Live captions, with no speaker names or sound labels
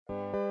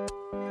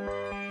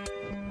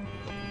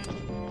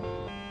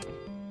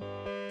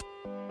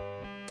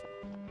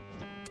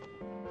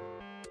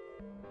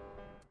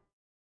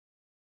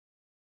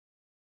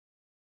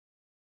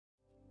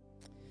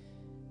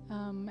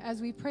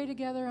As we pray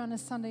together on a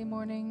Sunday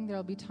morning, there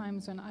will be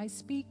times when I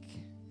speak,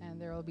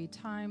 and there will be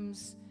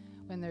times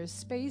when there's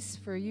space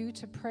for you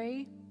to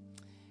pray.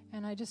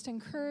 And I just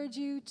encourage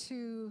you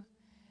to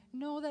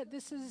know that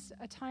this is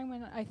a time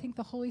when I think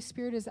the Holy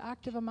Spirit is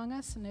active among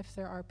us, and if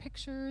there are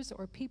pictures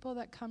or people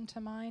that come to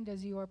mind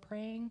as you are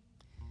praying,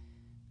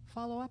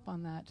 follow up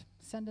on that.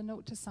 Send a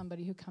note to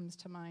somebody who comes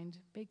to mind.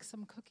 Bake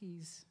some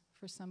cookies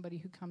for somebody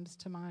who comes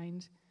to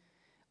mind.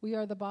 We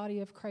are the body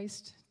of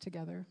Christ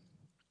together.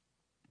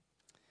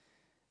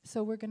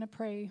 So we're going to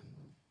pray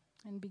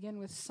and begin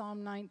with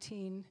Psalm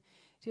 19.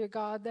 Dear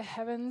God, the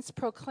heavens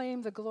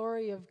proclaim the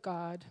glory of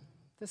God.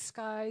 The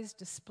skies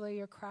display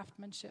your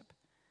craftsmanship.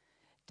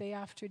 Day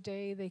after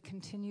day, they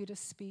continue to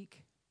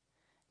speak.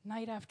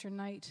 Night after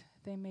night,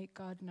 they make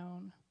God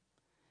known.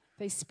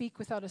 They speak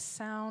without a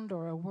sound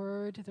or a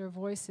word. Their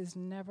voice is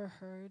never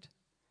heard.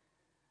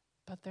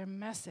 But their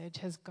message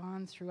has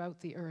gone throughout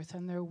the earth,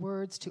 and their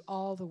words to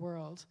all the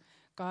world.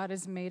 God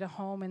has made a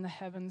home in the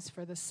heavens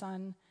for the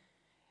sun.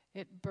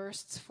 It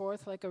bursts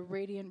forth like a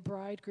radiant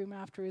bridegroom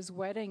after his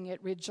wedding.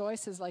 It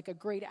rejoices like a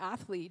great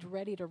athlete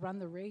ready to run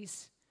the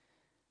race.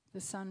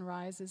 The sun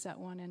rises at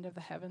one end of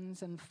the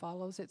heavens and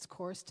follows its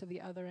course to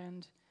the other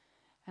end,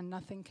 and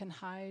nothing can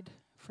hide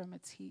from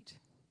its heat.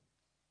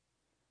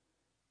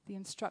 The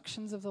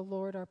instructions of the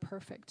Lord are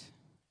perfect,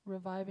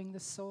 reviving the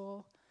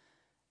soul.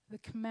 The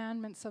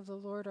commandments of the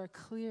Lord are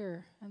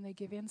clear, and they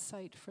give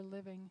insight for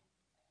living.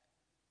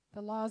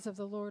 The laws of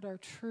the Lord are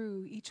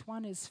true. Each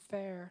one is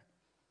fair.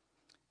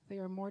 They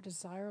are more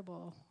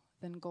desirable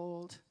than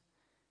gold,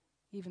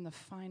 even the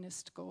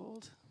finest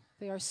gold.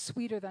 They are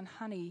sweeter than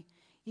honey,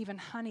 even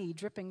honey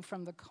dripping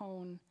from the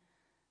cone.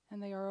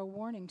 And they are a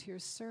warning to your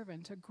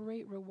servant, a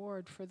great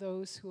reward for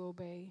those who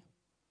obey.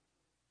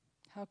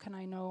 How can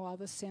I know all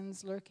the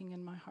sins lurking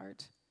in my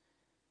heart?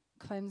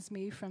 Cleanse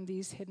me from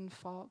these hidden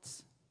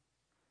faults.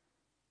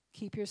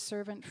 Keep your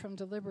servant from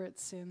deliberate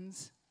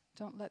sins.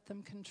 Don't let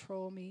them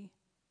control me.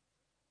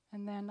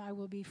 And then I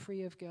will be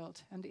free of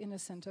guilt and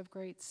innocent of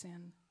great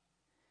sin.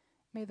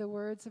 May the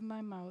words of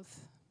my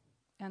mouth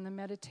and the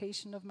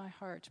meditation of my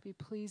heart be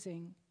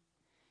pleasing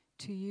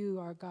to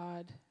you, our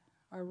God,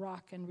 our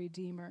rock and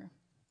redeemer.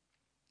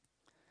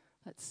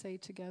 Let's say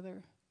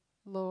together,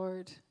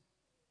 Lord,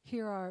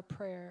 hear our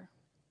prayer.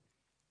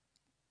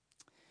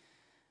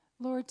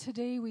 Lord,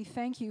 today we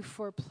thank you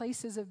for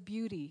places of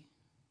beauty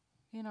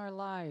in our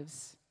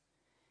lives,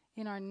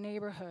 in our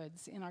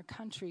neighborhoods, in our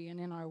country, and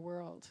in our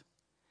world.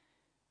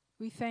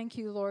 We thank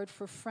you, Lord,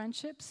 for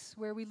friendships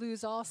where we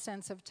lose all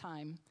sense of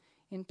time,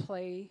 in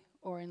play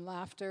or in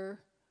laughter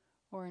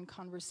or in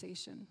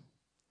conversation.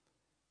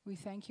 We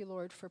thank you,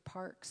 Lord, for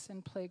parks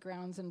and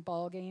playgrounds and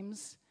ball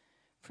games,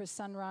 for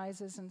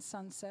sunrises and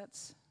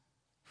sunsets,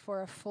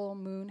 for a full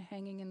moon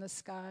hanging in the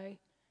sky,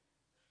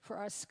 for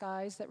our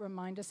skies that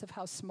remind us of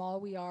how small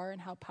we are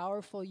and how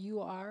powerful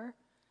you are.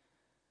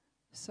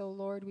 So,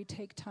 Lord, we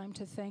take time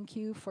to thank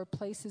you for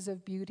places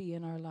of beauty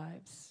in our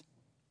lives.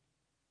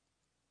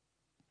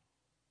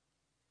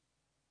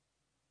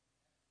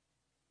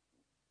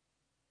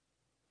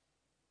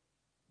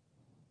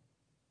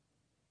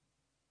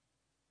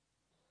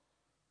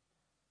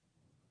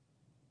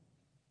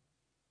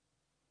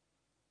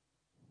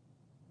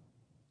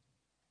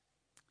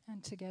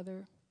 And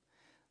together,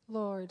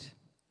 Lord,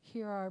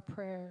 hear our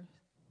prayer.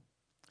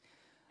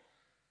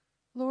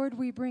 Lord,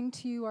 we bring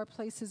to you our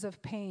places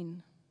of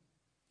pain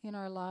in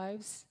our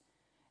lives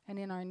and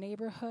in our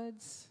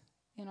neighborhoods,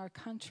 in our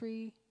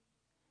country,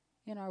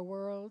 in our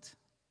world.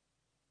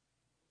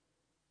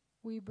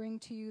 We bring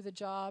to you the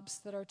jobs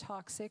that are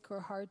toxic or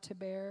hard to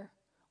bear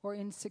or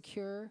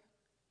insecure,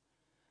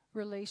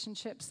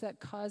 relationships that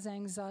cause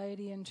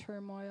anxiety and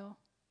turmoil,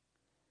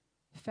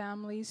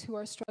 families who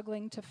are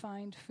struggling to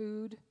find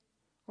food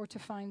or to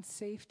find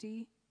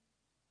safety,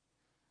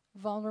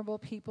 vulnerable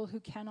people who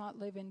cannot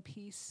live in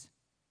peace.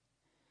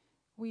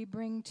 We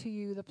bring to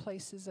you the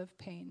places of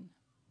pain.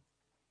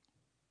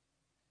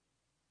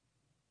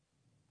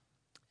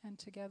 And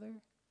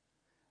together,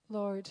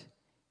 Lord,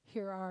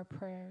 hear our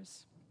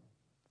prayers.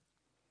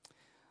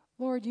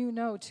 Lord, you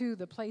know, too,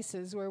 the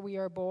places where we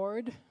are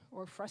bored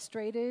or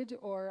frustrated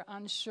or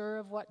unsure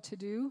of what to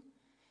do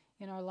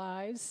in our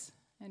lives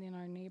and in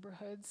our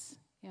neighborhoods,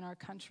 in our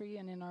country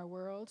and in our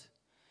world.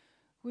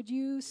 Would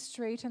you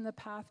straighten the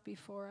path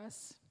before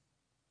us?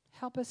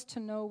 Help us to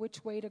know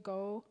which way to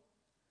go,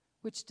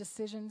 which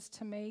decisions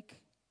to make,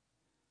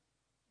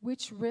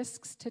 which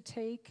risks to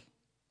take,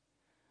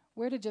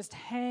 where to just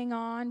hang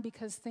on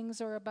because things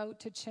are about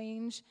to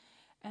change,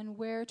 and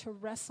where to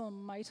wrestle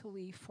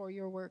mightily for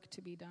your work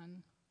to be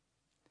done.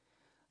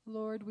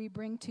 Lord, we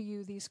bring to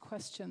you these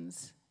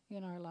questions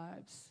in our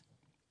lives.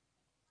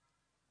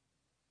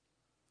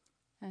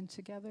 And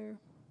together,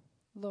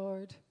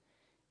 Lord,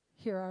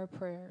 hear our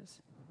prayers.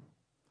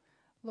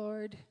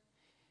 Lord,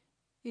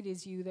 it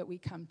is you that we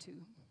come to.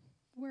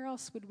 Where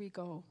else would we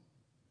go?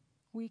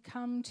 We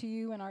come to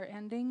you in our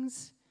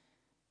endings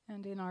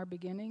and in our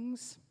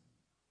beginnings,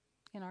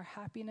 in our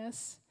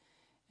happiness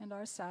and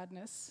our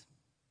sadness,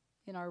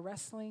 in our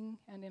wrestling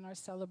and in our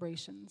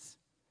celebrations.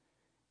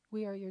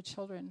 We are your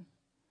children.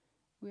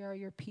 We are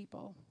your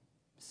people.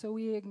 So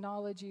we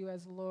acknowledge you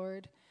as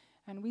Lord,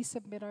 and we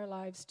submit our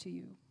lives to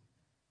you.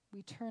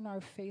 We turn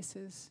our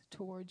faces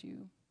toward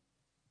you.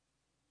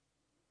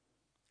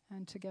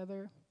 And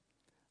together,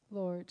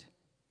 Lord,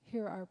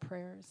 hear our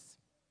prayers.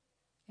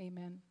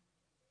 Amen.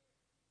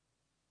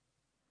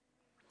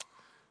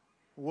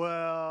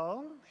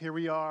 Well, here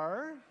we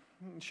are.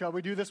 Shall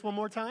we do this one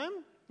more time?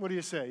 What do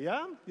you say?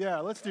 Yeah? Yeah,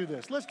 let's do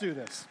this. Let's do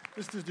this.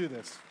 Let's just do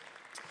this.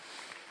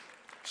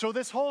 So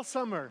this whole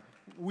summer,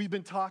 we've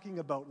been talking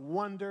about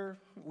wonder.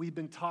 We've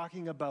been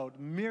talking about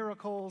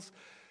miracles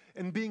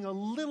and being a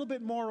little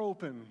bit more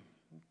open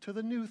to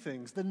the new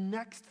things, the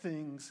next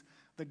things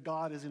that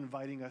God is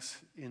inviting us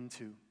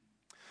into.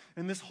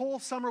 And this whole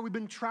summer, we've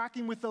been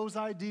tracking with those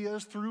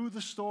ideas through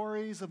the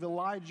stories of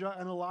Elijah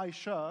and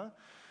Elisha.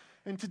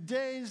 In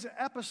today's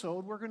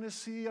episode, we're going to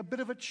see a bit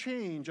of a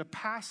change, a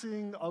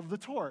passing of the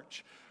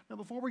torch. Now,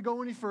 before we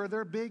go any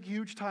further, big,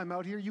 huge time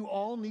out here, you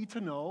all need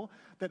to know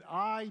that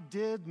I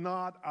did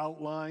not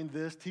outline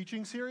this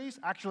teaching series.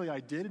 Actually, I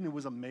did, and it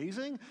was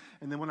amazing.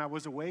 And then when I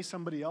was away,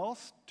 somebody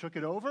else took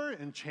it over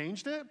and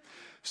changed it.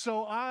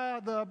 So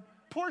the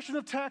portion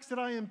of text that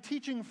I am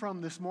teaching from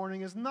this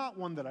morning is not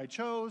one that I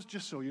chose,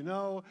 just so you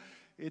know.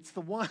 It's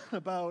the one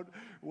about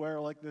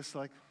where this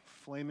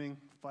flaming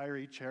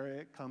fiery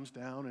chariot comes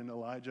down and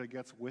Elijah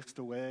gets whisked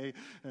away,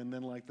 and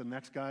then the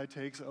next guy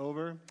takes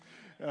over.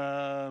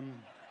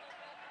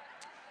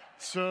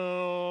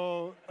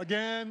 So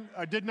again,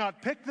 I did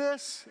not pick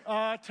this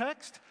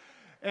text,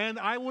 and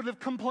I would have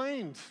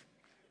complained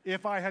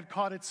if I had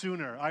caught it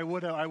sooner. I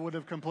would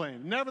have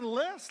complained.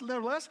 Nevertheless,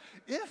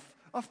 if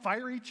a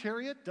fiery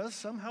chariot does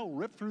somehow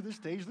rip through the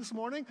stage this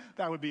morning,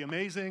 that would be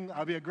amazing. That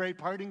would be a great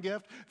parting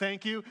gift.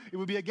 Thank you. It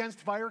would be against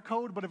fire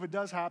code, but if it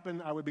does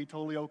happen, I would be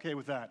totally okay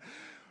with that.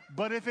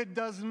 But if it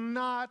does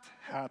not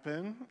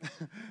happen,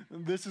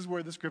 this is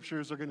where the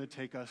scriptures are going to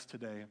take us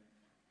today.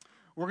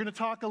 We're going to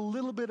talk a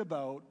little bit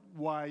about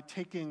why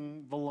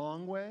taking the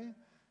long way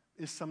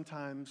is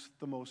sometimes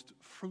the most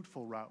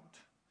fruitful route.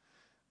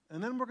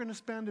 And then we're going to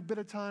spend a bit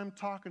of time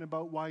talking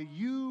about why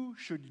you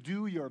should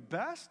do your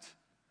best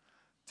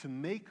to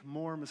make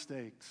more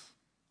mistakes.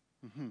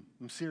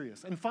 I'm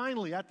serious. And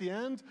finally, at the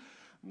end,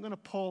 I'm going to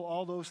pull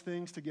all those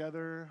things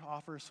together,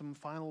 offer some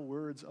final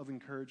words of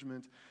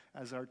encouragement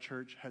as our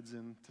church heads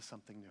into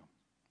something new.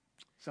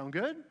 Sound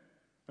good?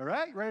 All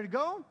right, ready to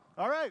go?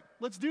 All right,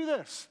 let's do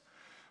this.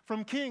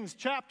 From Kings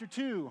chapter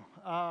 2,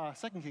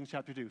 2 Kings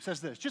chapter 2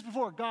 says this: just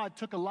before God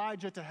took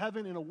Elijah to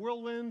heaven in a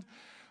whirlwind,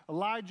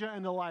 Elijah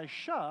and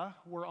Elisha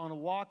were on a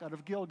walk out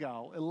of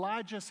Gilgal.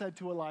 Elijah said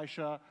to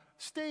Elisha,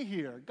 "Stay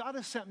here. God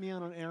has sent me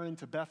on an errand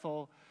to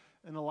Bethel."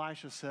 And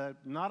Elisha said,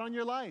 "Not on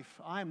your life.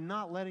 I am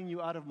not letting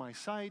you out of my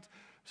sight."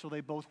 So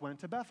they both went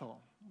to Bethel.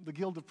 The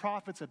guild of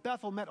prophets at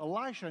Bethel met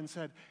Elisha and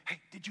said,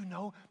 "Hey, did you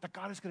know that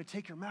God is going to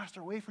take your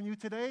master away from you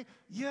today?"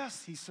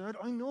 "Yes," he said,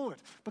 "I know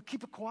it, but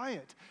keep it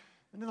quiet."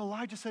 And then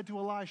Elijah said to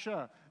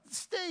Elisha,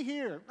 "Stay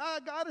here.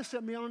 God has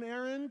sent me on an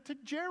errand to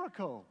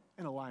Jericho."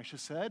 And Elisha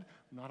said,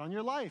 "Not on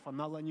your life. I'm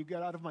not letting you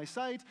get out of my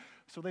sight."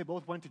 So they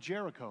both went to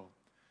Jericho.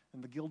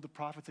 And the guild of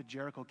prophets at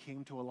Jericho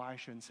came to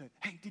Elisha and said,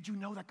 "Hey, did you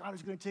know that God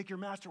is going to take your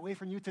master away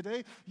from you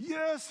today?"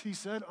 "Yes," he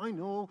said, "I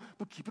know,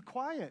 but keep it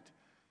quiet."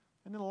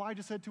 And then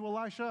Elijah said to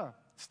Elisha,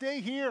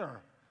 "Stay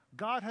here.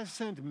 God has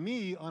sent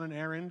me on an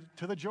errand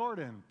to the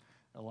Jordan."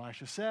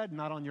 Elisha said,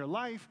 "Not on your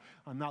life.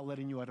 I'm not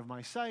letting you out of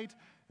my sight."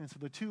 And so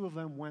the two of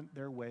them went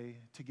their way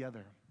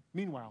together.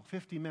 Meanwhile,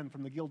 50 men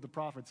from the guild of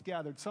prophets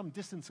gathered some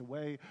distance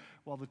away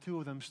while the two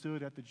of them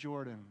stood at the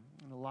Jordan.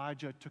 And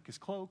Elijah took his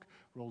cloak,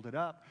 rolled it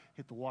up,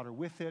 hit the water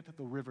with it.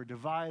 The river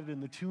divided,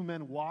 and the two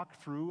men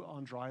walked through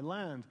on dry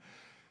land.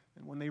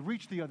 And when they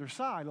reached the other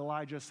side,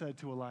 Elijah said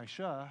to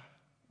Elisha,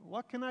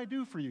 "What can I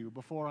do for you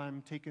before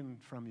I'm taken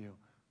from you?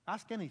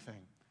 Ask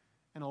anything."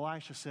 And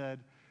Elisha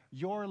said,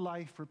 "Your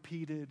life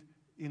repeated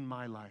in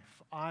my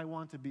life. I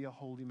want to be a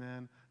holy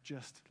man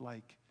just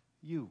like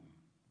you."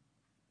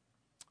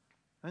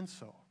 And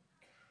so,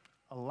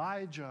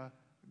 Elijah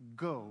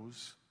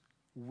goes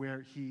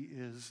where he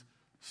is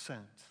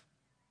sent.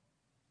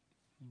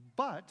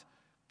 But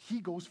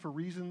he goes for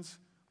reasons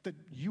that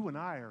you and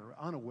I are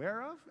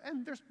unaware of,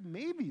 and there's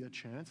maybe a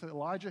chance that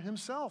Elijah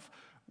himself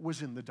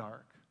was in the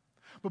dark.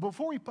 But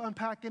before we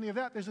unpack any of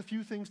that, there's a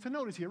few things to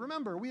notice here.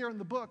 Remember, we are in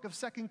the book of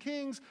 2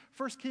 Kings.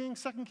 1 Kings,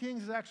 2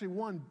 Kings is actually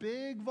one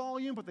big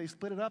volume, but they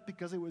split it up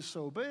because it was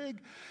so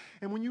big.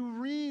 And when you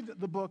read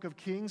the book of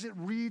Kings, it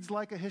reads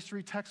like a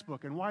history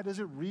textbook. And why does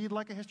it read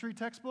like a history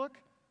textbook?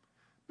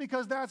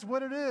 Because that's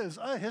what it is,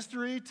 a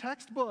history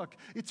textbook.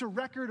 It's a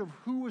record of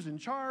who was in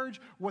charge,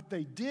 what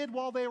they did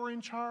while they were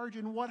in charge,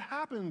 and what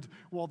happened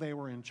while they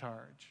were in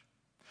charge.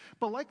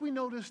 But like we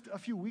noticed a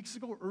few weeks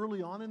ago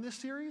early on in this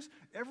series,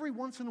 every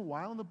once in a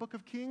while in the book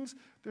of Kings,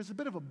 there's a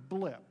bit of a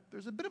blip.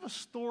 There's a bit of a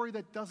story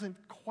that doesn't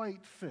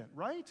quite fit,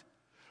 right?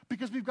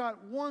 Because we've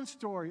got one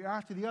story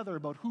after the other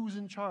about who's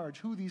in charge,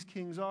 who these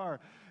kings are.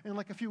 And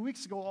like a few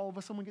weeks ago, all of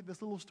a sudden we get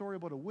this little story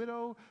about a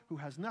widow who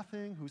has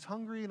nothing, who's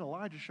hungry, and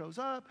Elijah shows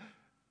up.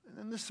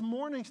 And this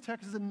morning's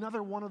text is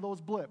another one of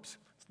those blips.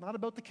 It's not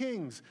about the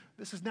kings.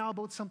 This is now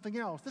about something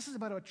else. This is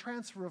about a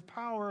transfer of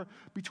power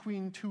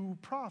between two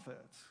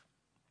prophets.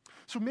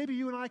 So maybe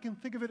you and I can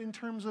think of it in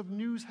terms of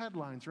news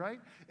headlines, right?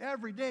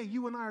 Every day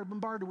you and I are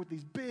bombarded with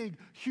these big,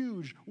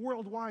 huge,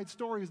 worldwide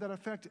stories that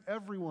affect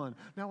everyone.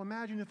 Now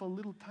imagine if a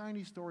little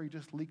tiny story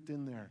just leaked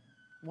in there,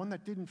 one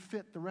that didn't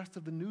fit the rest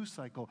of the news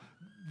cycle.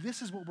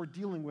 This is what we're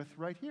dealing with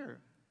right here.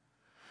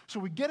 So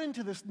we get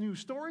into this news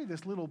story,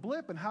 this little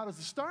blip, and how does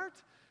it start?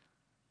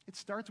 It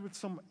starts with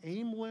some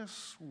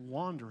aimless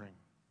wandering.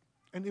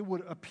 And it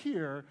would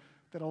appear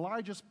that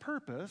Elijah's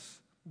purpose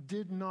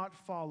did not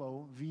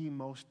follow the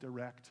most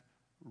direct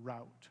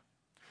route.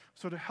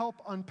 So to help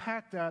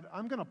unpack that,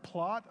 I'm going to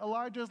plot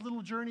Elijah's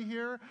little journey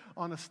here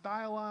on a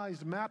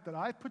stylized map that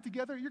I've put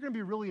together. You're going to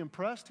be really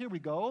impressed. Here we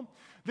go.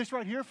 This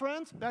right here,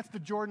 friends, that's the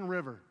Jordan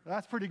River.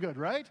 That's pretty good,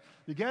 right?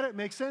 You get it?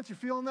 Makes sense? You're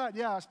feeling that?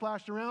 Yeah, I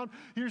splashed around.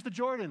 Here's the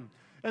Jordan.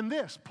 And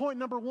this, point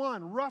number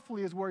 1,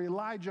 roughly is where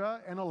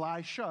Elijah and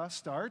Elisha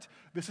start.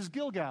 This is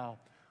Gilgal.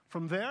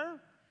 From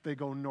there, they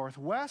go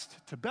northwest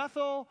to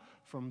Bethel.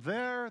 From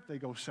there, they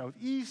go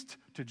southeast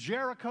to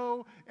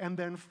Jericho. And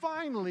then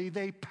finally,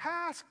 they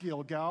pass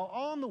Gilgal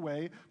on the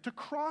way to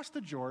cross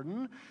the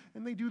Jordan.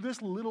 And they do this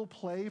little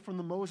play from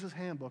the Moses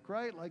handbook,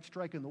 right? Like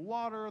striking the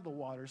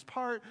waters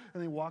part,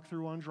 and they walk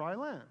through on dry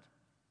land.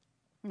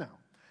 Now,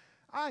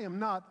 I am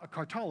not a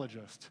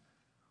cartologist,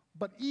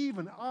 but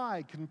even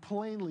I can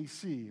plainly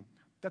see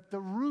that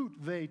the route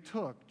they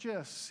took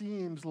just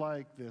seems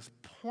like this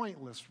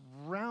pointless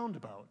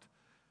roundabout.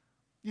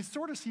 It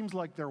sort of seems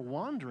like they're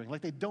wandering,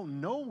 like they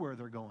don't know where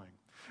they're going.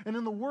 And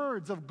in the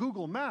words of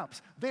Google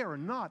Maps, they are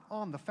not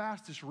on the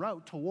fastest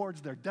route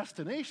towards their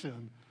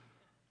destination.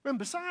 And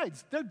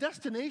besides, their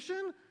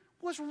destination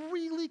was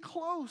really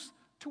close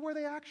to where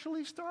they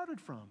actually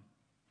started from.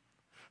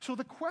 So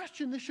the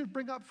question this should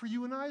bring up for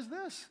you and I is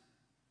this: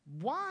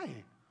 why?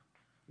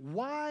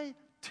 Why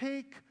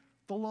take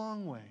the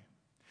long way?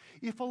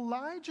 If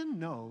Elijah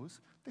knows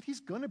that he's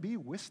going to be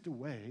whisked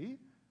away,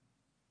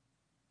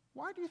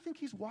 why do you think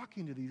he's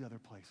walking to these other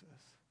places?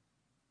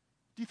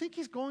 Do you think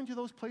he's going to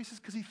those places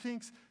because he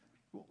thinks,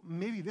 well,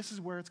 maybe this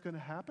is where it's going to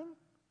happen?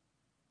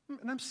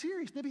 And I'm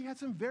serious. Maybe he had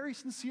some very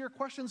sincere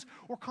questions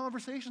or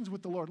conversations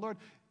with the Lord. Lord,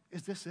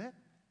 is this it?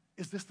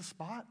 Is this the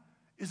spot?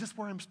 Is this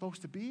where I'm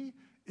supposed to be?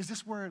 Is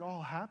this where it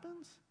all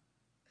happens?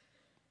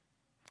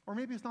 Or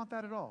maybe it's not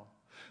that at all.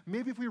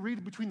 Maybe if we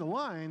read between the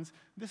lines,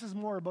 this is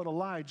more about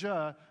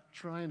Elijah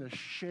trying to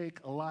shake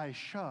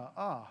Elisha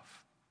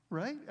off,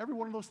 right? Every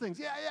one of those things.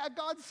 Yeah,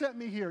 God sent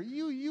me here.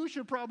 You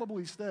should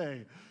probably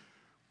stay.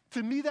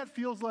 To me, that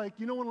feels like,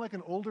 you know, when like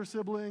an older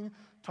sibling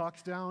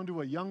talks down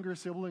to a younger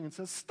sibling and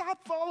says,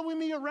 stop following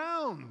me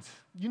around.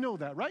 You know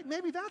that, right?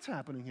 Maybe that's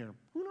happening here.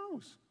 Who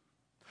knows?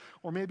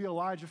 Or maybe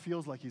Elijah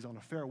feels like he's on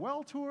a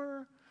farewell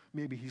tour.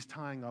 Maybe he's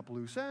tying up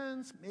loose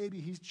ends. Maybe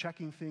he's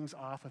checking things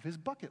off of his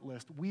bucket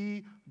list.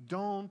 We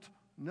don't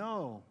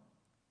know.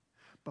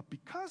 But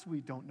because we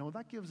don't know,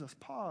 that gives us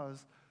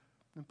pause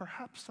and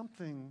perhaps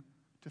something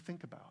to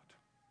think about.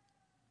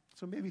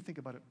 So maybe think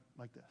about it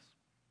like this.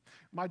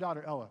 My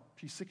daughter, Ella,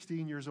 she's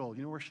 16 years old.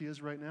 You know where she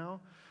is right now?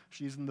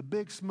 She's in the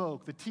Big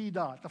Smoke, the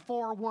T-Dot, the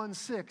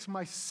 416.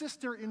 My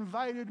sister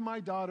invited my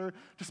daughter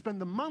to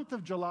spend the month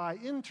of July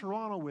in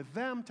Toronto with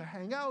them to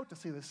hang out, to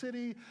see the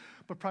city,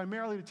 but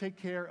primarily to take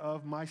care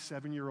of my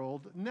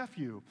 7-year-old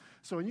nephew.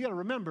 So, and you got to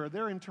remember,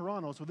 they're in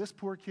Toronto, so this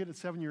poor kid at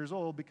 7 years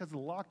old, because of the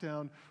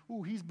lockdown,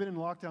 he's been in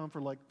lockdown for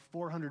like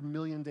 400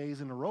 million days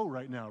in a row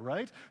right now,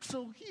 right?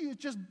 So he is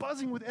just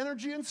buzzing with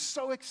energy and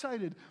so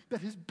excited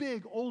that his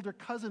big older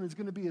cousin is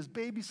going to be his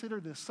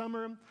babysitter this summer.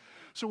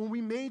 So when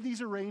we made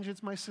these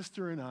arrangements, my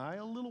sister and I,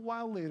 a little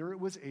while later, it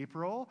was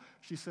April,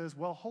 she says,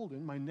 well,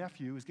 Holden, my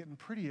nephew, is getting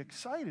pretty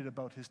excited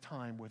about his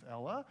time with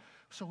Ella.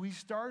 So we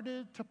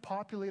started to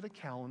populate a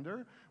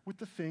calendar with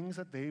the things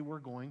that they were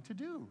going to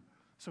do.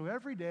 So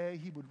every day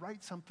he would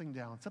write something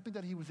down, something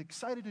that he was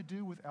excited to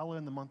do with Ella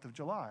in the month of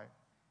July.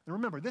 And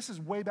remember, this is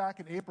way back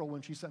in April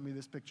when she sent me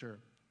this picture.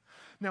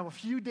 Now, a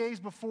few days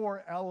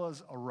before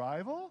Ella's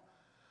arrival,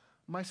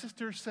 my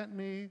sister sent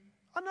me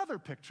another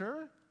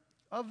picture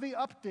of the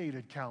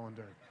updated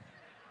calendar.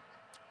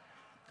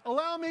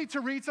 Allow me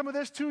to read some of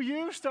this to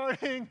you,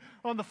 starting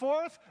on the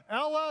 4th.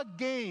 Ella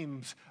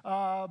Games,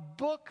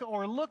 book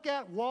or look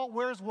at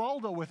Where's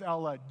Waldo with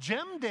Ella,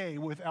 Gem Day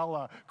with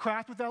Ella,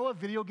 Craft with Ella,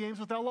 Video Games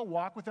with Ella,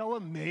 Walk with Ella,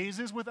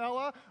 Mazes with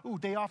Ella,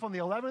 day off on the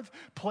 11th,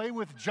 Play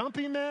with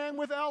Jumping Man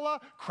with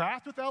Ella,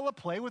 Craft with Ella,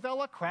 Play with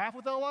Ella, Craft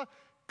with Ella,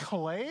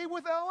 Clay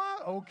with Ella?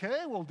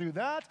 Okay, we'll do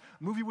that.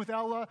 Movie with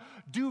Ella.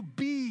 Do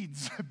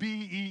beads,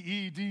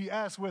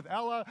 B-E-E-D-S with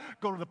Ella.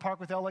 Go to the park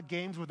with Ella.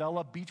 Games with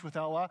Ella. Beach with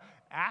Ella.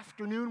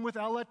 Afternoon with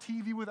Ella.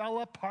 TV with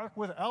Ella. Park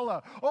with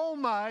Ella. Oh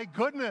my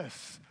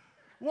goodness.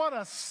 What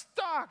a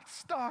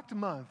stocked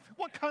month.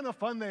 What kind of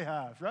fun they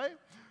have, right?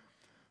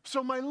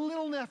 So my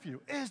little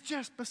nephew is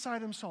just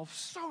beside himself,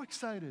 so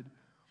excited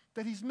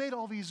that he's made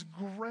all these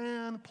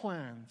grand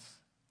plans.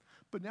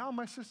 But now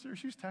my sister,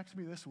 she's texted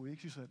me this week.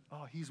 She said,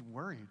 oh, he's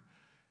worried.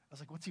 I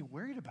was like, what's he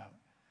worried about?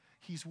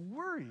 he's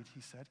worried,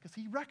 he said, because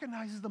he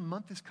recognizes the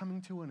month is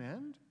coming to an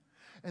end,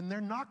 and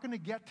they're not going to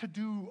get to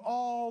do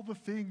all the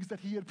things that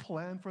he had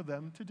planned for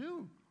them to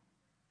do.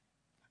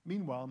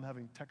 Meanwhile, I'm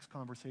having text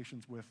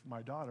conversations with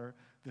my daughter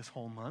this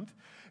whole month,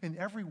 and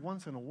every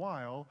once in a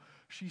while,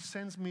 she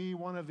sends me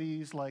one of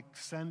these, like,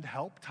 send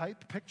help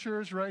type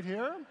pictures right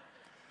here.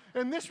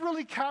 And this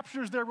really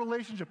captures their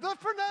relationship. The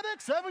frenetic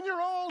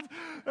 7-year-old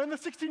and the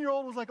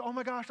 16-year-old was like, oh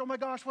my gosh,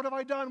 what have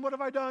I done? What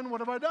have I done?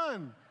 What have I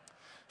done?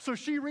 So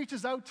she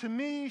reaches out to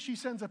me. She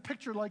sends a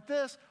picture like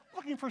this,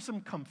 looking for some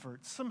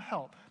comfort, some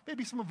help,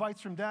 maybe some advice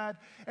from Dad.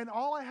 And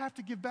all I have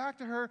to give back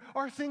to her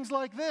are things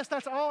like this.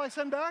 That's all I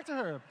send back to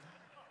her.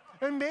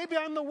 And maybe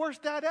I'm the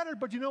worst dad ever,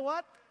 but you know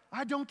what?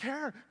 I don't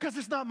care, because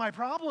it's not my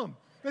problem.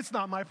 It's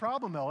not my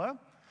problem, Ella.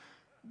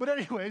 But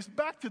anyways,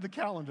 back to the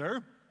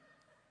calendar.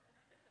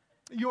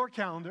 Your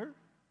calendar,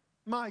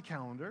 my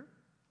calendar,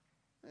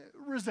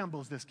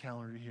 resembles this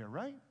calendar here,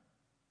 right?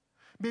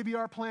 Maybe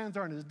our plans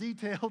aren't as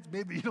detailed.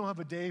 Maybe you don't have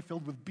a day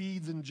filled with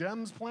beads and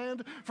gems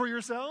planned for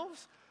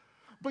yourselves.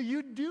 But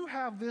you do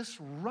have this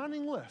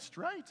running list,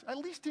 right? At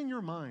least in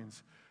your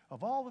minds,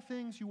 of all the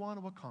things you want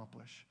to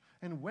accomplish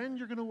and when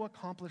you're going to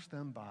accomplish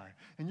them by.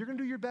 And you're going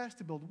to do your best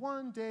to build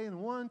one day and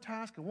one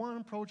task and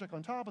one project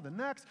on top of the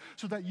next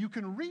so that you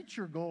can reach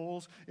your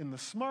goals in the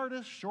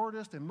smartest,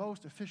 shortest, and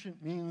most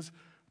efficient means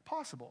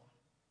possible,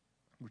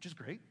 which is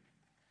great.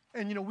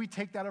 And, we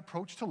take that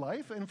approach to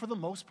life, and for the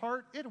most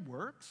part, it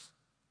works.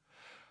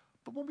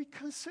 But when we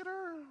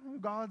consider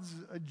God's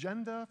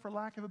agenda, for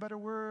lack of a better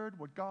word,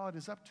 what God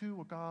is up to,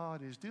 what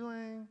God is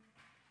doing,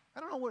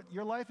 I don't know what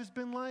your life has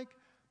been like,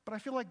 but I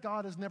feel like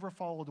God has never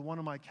followed one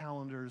of my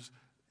calendars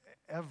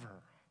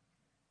ever.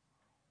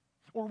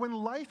 Or when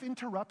life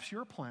interrupts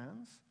your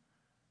plans,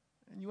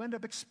 and you end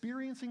up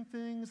experiencing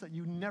things that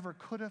you never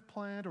could have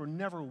planned or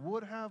never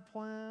would have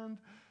planned,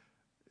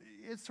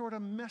 it sort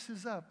of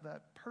messes up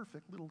that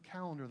perfect little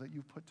calendar that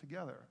you've put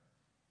together.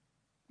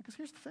 Because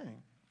here's the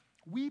thing.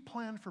 We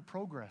plan for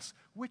progress,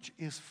 which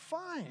is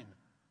fine.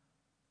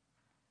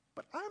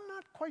 But I'm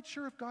not quite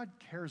sure if God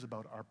cares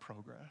about our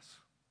progress.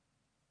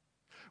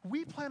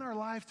 We plan our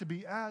lives to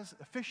be as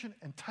efficient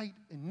and tight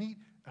and neat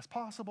as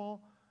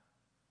possible,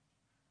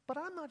 but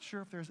I'm not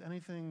sure if there's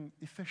anything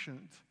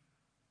efficient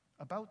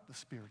about the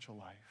spiritual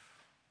life.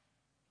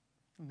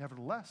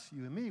 Nevertheless,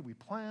 you and me, we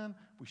plan,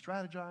 we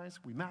strategize,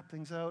 we map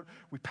things out,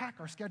 we pack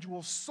our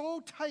schedules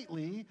so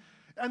tightly,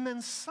 and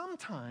then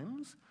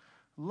sometimes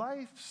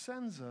life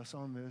sends us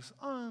on this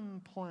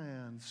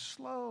unplanned,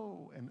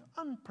 slow, and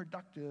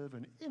unproductive,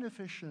 and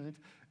inefficient,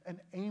 and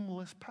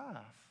aimless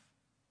path.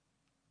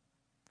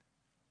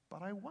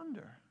 But I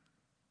wonder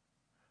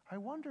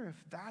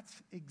if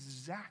that's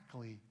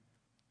exactly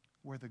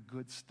where the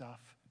good stuff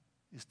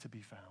is to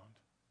be found.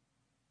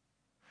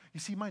 You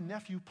see, my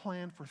nephew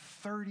planned for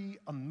 30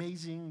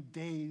 amazing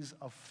days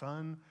of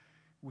fun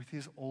with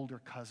his older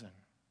cousin.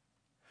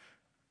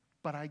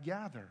 But I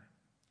gather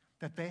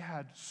that they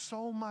had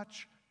so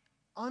much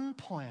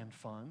unplanned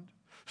fun,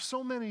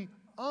 so many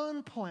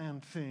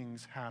unplanned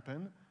things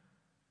happen,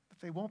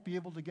 that they won't be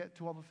able to get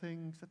to all the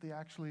things that they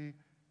actually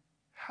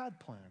had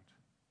planned,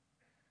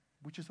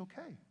 which is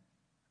okay.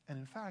 And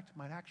in fact,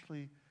 might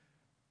actually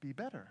be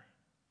better.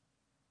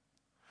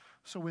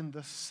 So in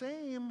the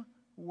same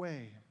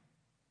way,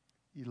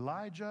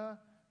 Elijah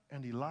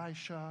and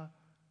Elisha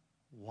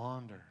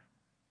wander,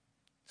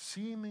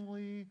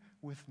 seemingly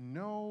with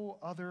no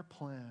other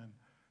plan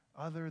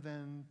other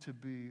than to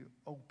be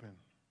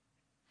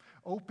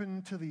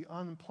open to the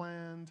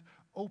unplanned,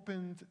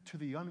 open to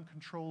the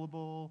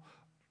uncontrollable,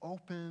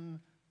 open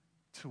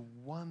to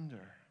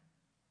wonder.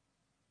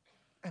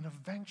 And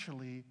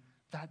eventually,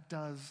 that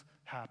does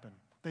happen.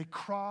 They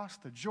cross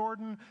the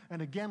Jordan, and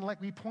again,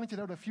 like we pointed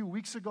out a few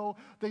weeks ago,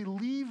 they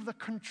leave the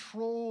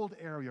controlled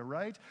area,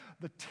 right?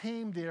 The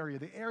tamed area,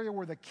 the area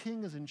where the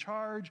king is in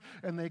charge,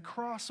 and they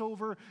cross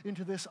over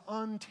into this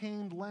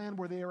untamed land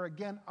where they are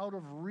again out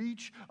of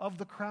reach of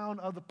the crown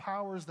of the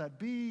powers that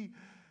be.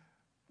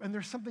 And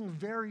there's something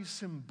very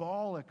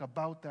symbolic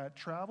about that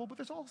travel, but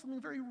there's also something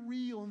very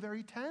real and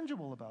very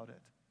tangible about it.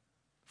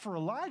 For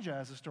Elijah,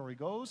 as the story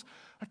goes,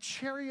 a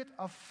chariot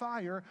of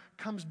fire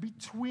comes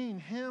between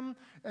him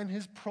and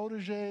his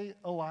protege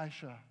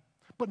Elisha,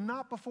 but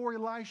not before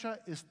Elisha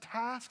is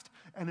tasked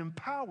and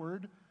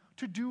empowered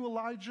to do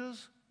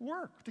Elijah's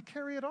work, to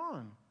carry it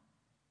on.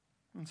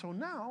 And so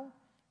now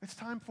it's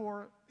time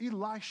for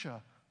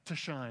Elisha to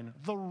shine,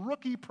 the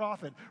rookie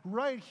prophet.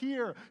 Right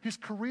here, his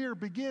career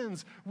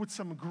begins with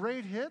some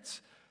great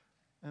hits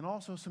and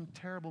also some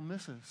terrible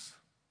misses.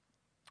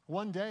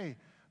 One day,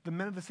 the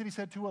men of the city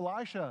said to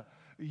Elisha,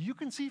 "You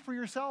can see for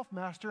yourself,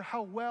 master,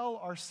 how well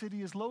our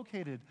city is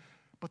located,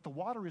 but the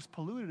water is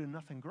polluted and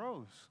nothing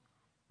grows."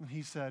 And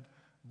he said,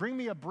 "Bring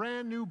me a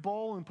brand new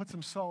bowl and put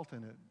some salt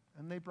in it."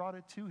 And they brought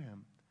it to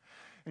him.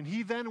 And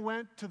he then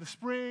went to the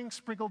spring,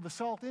 sprinkled the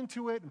salt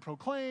into it, and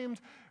proclaimed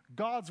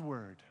God's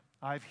word.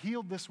 "I've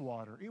healed this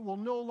water. It will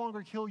no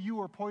longer kill you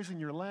or poison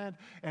your land."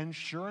 And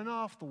sure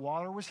enough, the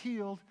water was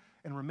healed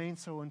and remained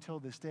so until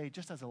this day,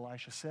 just as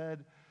Elisha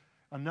said.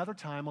 Another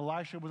time,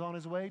 Elisha was on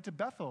his way to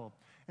Bethel,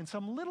 and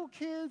some little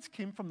kids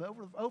came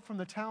out from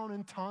the town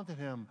and taunted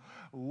him.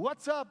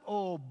 "What's up,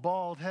 old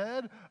bald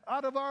head?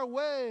 Out of our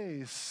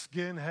way,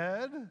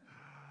 skinhead."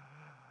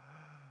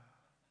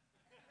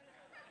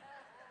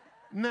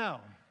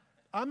 Now,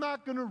 I'm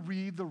not going to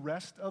read the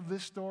rest of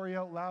this story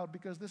out loud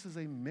because this is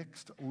a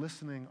mixed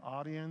listening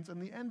audience, and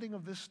the ending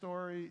of this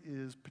story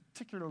is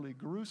particularly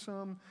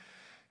gruesome,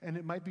 and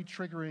it might be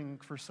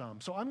triggering for some.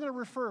 So I'm going to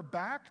refer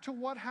back to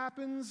what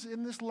happens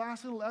in this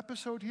last little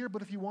episode here,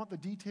 but if you want the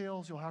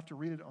details, you'll have to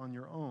read it on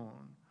your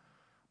own.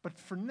 But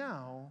for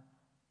now,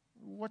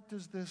 what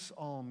does this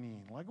all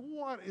mean? Like,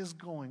 what is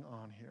going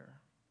on here?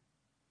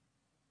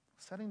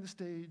 Setting the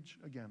stage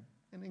again,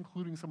 and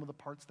including some of the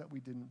parts that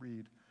we didn't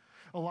read.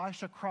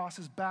 Elisha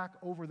crosses back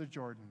over the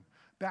Jordan,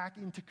 back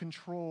into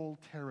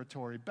controlled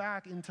territory,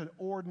 back into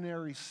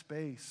ordinary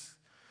space.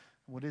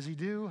 What does he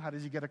do? How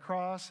does he get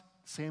across?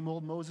 Same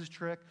old Moses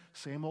trick,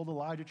 same old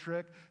Elijah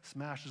trick,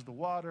 smashes the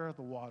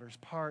waters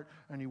part,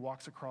 and he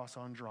walks across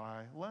on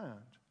dry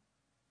land.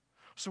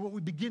 So what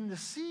we begin to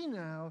see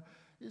now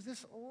is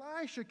this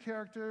Elisha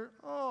character,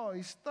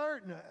 he's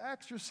starting to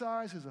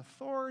exercise his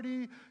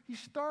authority. He's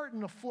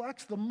starting to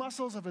flex the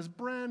muscles of his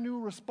brand new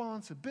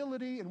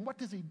responsibility. And what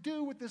does he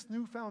do with this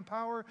newfound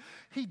power?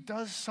 He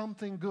does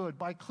something good.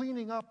 By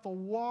cleaning up the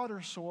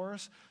water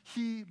source,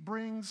 he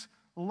brings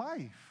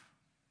life.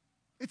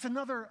 It's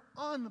another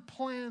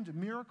unplanned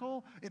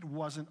miracle. It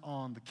wasn't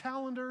on the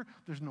calendar.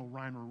 There's no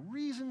rhyme or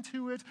reason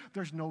to it.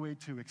 There's no way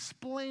to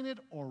explain it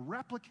or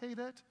replicate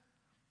it.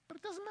 But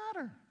it doesn't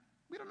matter.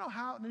 We don't know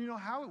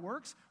how it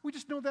works. We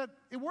just know that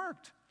it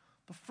worked.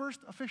 The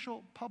first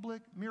official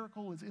public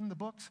miracle is in the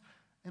books,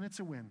 and it's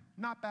a win.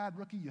 Not bad,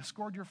 rookie. You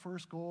scored your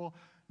first goal.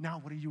 Now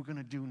what are you going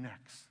to do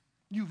next?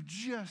 You've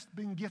just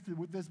been gifted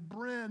with this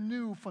brand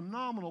new,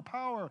 phenomenal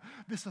power,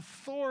 this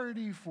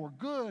authority for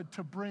good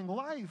to bring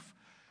life.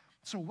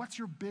 So what's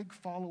your big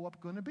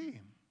follow-up going to be?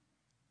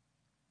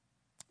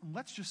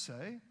 Let's just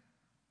say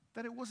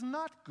that it was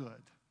not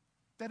good,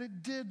 that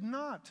it did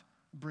not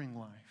bring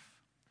life.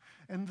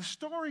 And the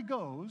story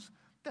goes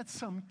that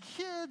some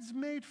kids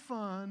made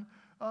fun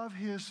of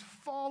his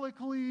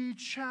follically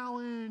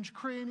challenged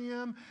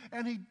cranium,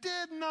 and he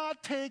did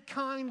not take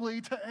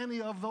kindly to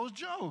any of those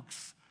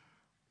jokes.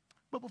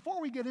 But before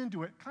we get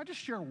into it, can I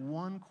just share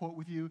one quote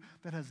with you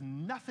that has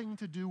nothing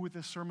to do with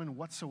this sermon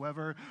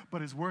whatsoever,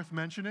 but is worth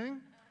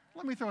mentioning?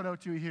 Let me throw it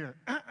out to you here.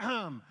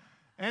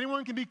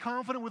 Anyone can be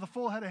confident with a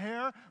full head of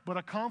hair, but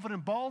a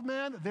confident bald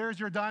man, there's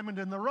your diamond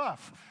in the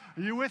rough.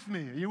 Are you with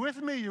me? Are you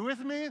with me? You with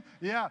me?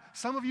 Yeah,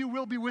 some of you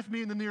will be with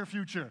me in the near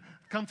future.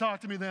 Come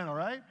talk to me then, all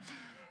right?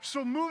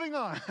 So moving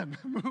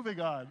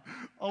on.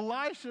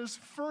 Elisha's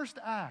first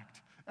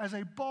act as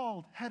a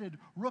bald-headed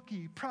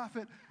rookie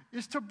prophet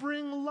is to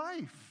bring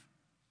life.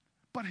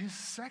 But his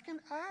second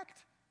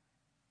act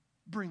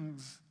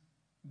brings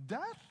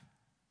death?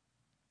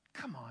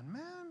 Come on,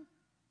 man.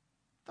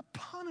 The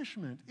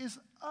punishment is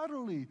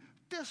utterly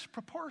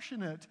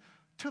disproportionate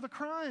to the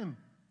crime.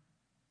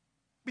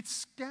 It's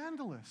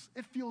scandalous.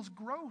 It feels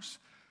gross.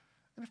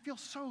 And it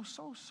feels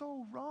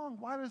so wrong.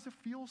 Why does it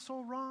feel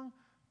so wrong?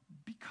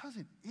 Because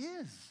it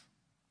is.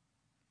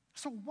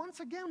 So once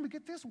again, we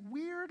get this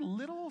weird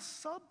little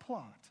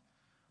subplot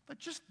that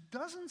just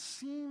doesn't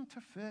seem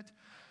to fit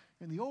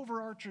in the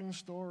overarching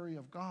story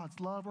of God's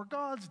love or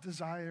God's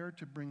desire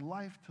to bring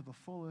life to the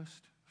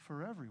fullest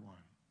for everyone.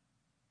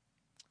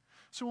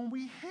 So when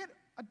we hit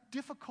a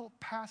difficult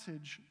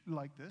passage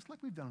like this, like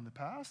we've done in the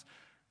past,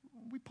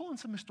 we pull in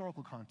some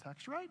historical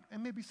context, right?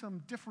 And maybe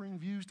some differing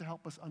views to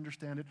help us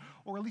understand it,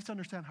 or at least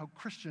understand how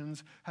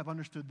Christians have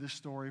understood this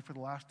story for the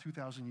last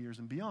 2,000 years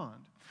and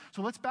beyond.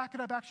 So let's back it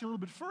up actually a little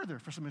bit further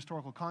for some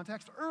historical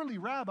context. Early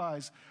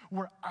rabbis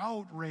were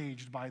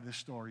outraged by this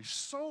story,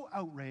 so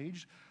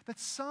outraged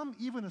that some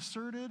even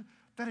asserted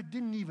that it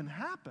didn't even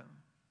happen.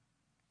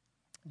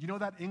 You know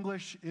that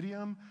English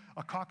idiom,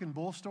 a cock and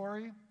bull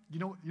story? You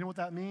know what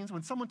that means?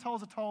 When someone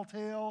tells a tall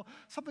tale,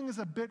 something is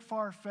a bit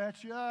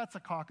far-fetched. Yeah, it's a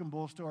cock and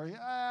bull story.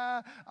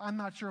 I'm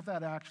not sure if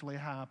that actually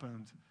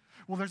happened.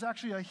 Well, there's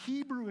actually a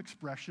Hebrew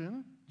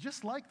expression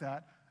just like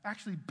that,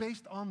 actually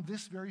based on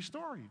this very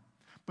story.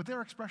 But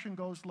their expression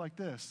goes like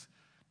this: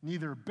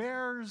 neither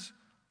bears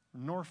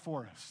nor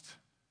forest.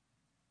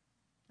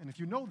 And if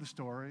you know the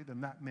story,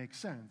 then that makes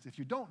sense. If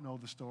you don't know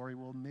the story,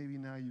 well, maybe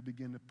now you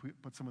begin to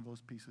put some of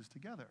those pieces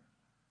together.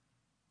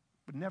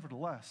 But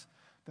nevertheless,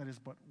 that is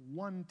but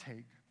one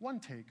take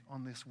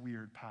on this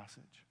weird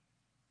passage.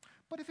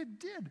 But if it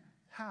did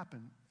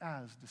happen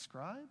as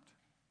described,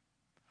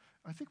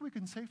 I think we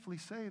can safely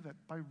say that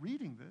by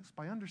reading this,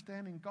 by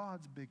understanding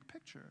God's big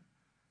picture,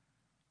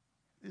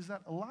 is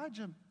that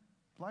Elisha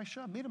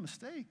made a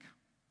mistake.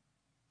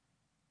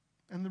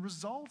 And the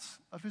results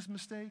of his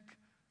mistake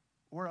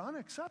were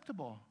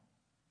unacceptable.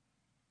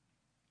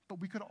 But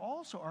we could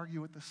also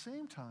argue at the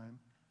same time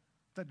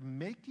that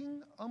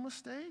making a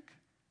mistake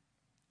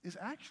is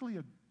actually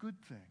a good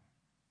thing.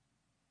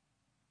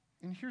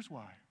 And here's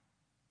why.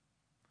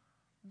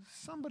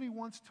 Somebody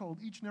once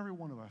told each and every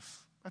one of us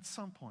at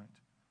some point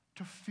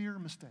to fear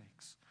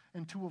mistakes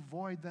and to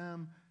avoid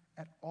them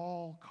at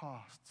all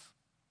costs.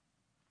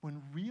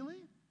 When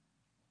really,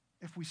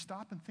 if we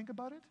stop and think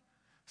about it,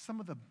 some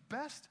of the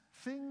best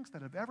things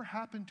that have ever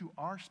happened to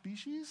our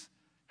species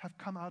have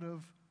come out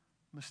of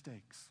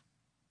mistakes.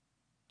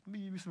 Let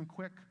me give you some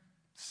quick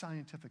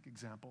scientific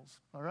examples,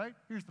 all right?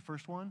 Here's the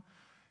first one.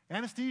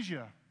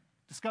 Anesthesia,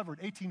 discovered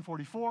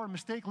 1844,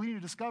 mistake leading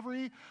to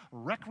discovery,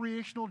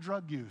 recreational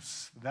drug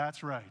use.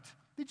 That's right.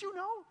 Did you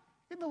know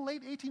in the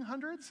late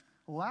 1800s,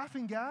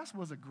 laughing gas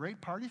was a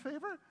great party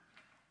favor?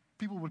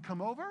 People would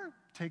come over,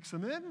 take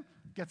some in,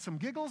 get some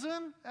giggles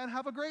in, and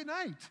have a great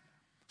night.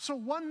 So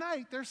one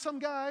night, there's some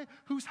guy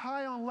who's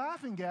high on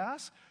laughing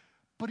gas,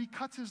 but he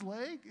cuts his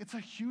leg. It's a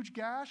huge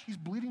gash. He's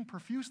bleeding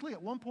profusely.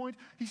 At one point,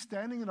 he's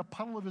standing in a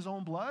puddle of his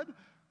own blood,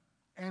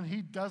 and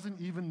he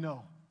doesn't even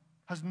know,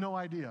 has no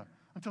idea,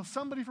 until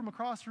somebody from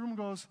across the room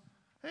goes,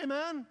 "Hey,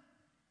 man,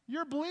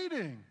 you're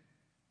bleeding."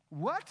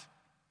 "What?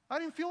 I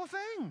didn't feel a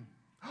thing."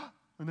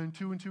 And then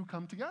two and two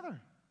come together.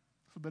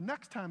 So the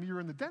next time you're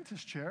in the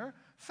dentist chair,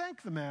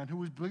 thank the man who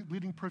was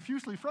bleeding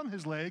profusely from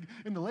his leg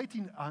in the late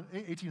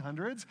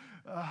 1800s,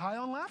 high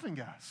on laughing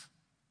gas.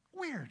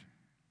 Weird.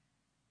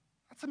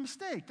 That's a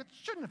mistake. That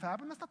shouldn't have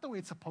happened. That's not the way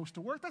it's supposed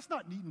to work. That's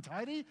not neat and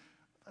tidy.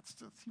 That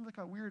seems like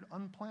a weird,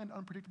 unplanned,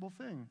 unpredictable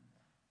thing.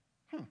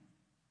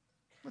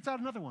 Let's add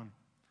another one.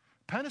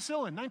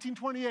 Penicillin,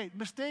 1928,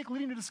 mistake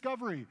leading to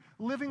discovery,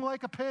 living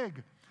like a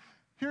pig.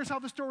 Here's how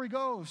the story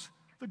goes.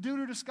 The dude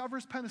who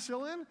discovers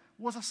penicillin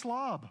was a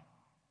slob.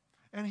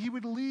 And he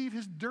would leave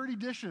his dirty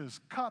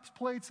dishes, cups,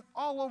 plates,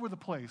 all over the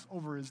place,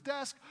 over his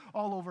desk,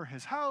 all over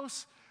his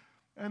house.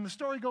 And the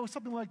story goes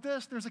something like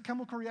this. There's a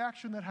chemical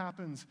reaction that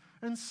happens.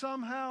 And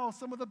somehow,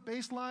 some of the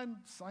baseline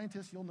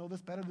scientists, you'll know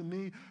this better than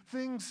me,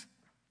 things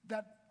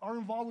that are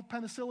involved with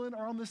penicillin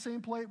are on the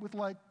same plate with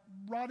like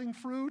rotting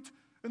fruit,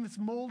 and it's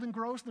mold and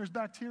gross, and there's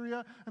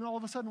bacteria, and all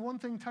of a sudden one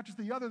thing touches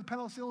the other. The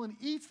penicillin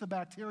eats the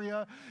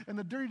bacteria, and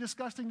the dirty,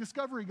 disgusting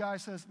discovery guy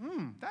says,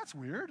 that's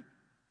weird.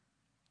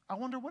 I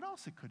wonder what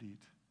else it could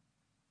eat.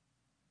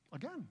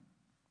 Again,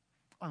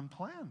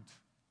 unplanned.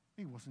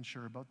 He wasn't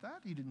sure about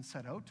that. He didn't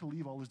set out to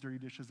leave all his dirty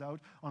dishes out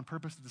on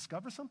purpose to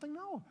discover something.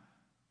 No,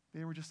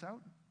 they were just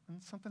out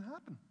and something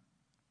happened.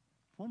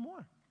 One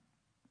more.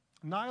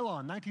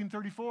 Nylon,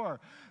 1934.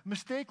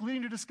 Mistake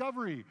leading to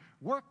discovery.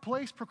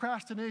 Workplace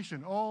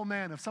procrastination. Oh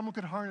man, if someone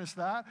could harness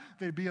that,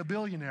 they'd be a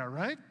billionaire,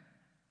 right?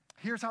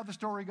 Here's how the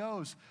story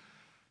goes.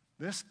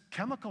 This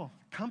chemical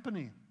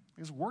company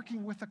is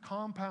working with a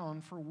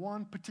compound for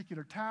one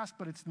particular task,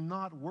 but it's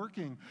not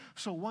working.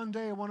 So one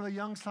day, one of the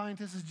young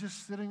scientists is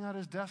just sitting at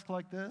his desk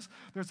like this.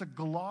 There's a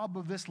glob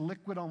of this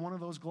liquid on one of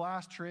those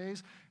glass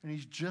trays, and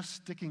he's just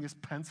sticking his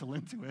pencil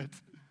into it.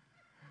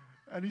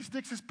 And he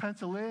sticks his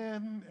pencil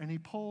in, and he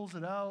pulls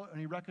it out, and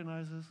he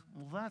recognizes,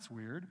 well, that's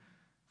weird.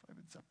 I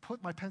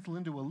put my pencil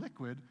into a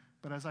liquid,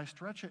 but as I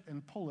stretch it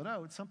and pull it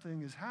out,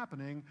 something is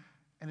happening,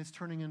 and it's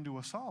turning into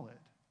a solid.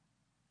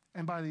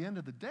 And by the end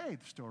of the day,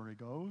 the story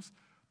goes,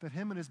 that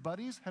him and his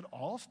buddies had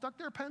all stuck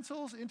their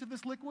pencils into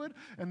this liquid,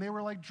 and they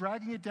were like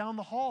dragging it down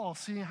the hall,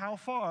 seeing how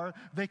far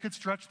they could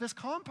stretch this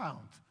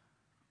compound.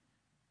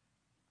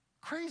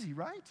 Crazy,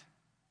 right?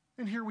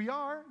 And here we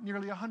are,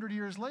 nearly 100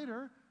 years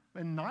later,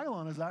 and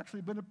nylon has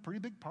actually been a pretty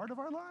big part of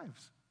our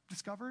lives,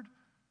 discovered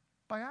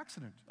by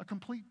accident, a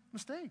complete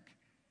mistake.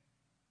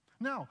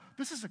 Now,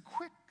 this is a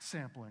quick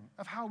sampling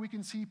of how we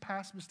can see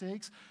past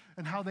mistakes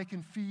and how they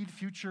can feed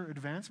future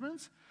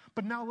advancements.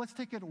 But now let's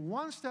take it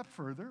one step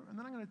further, and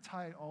then I'm going to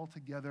tie it all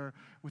together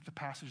with the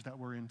passage that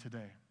we're in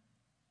today.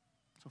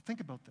 So think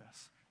about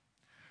this.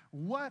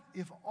 What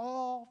if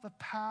all the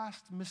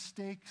past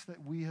mistakes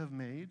that we have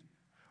made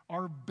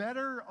are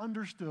better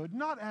understood,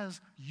 not as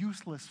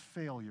useless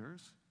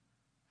failures,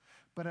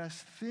 but as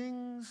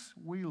things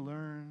we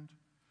learned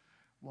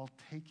while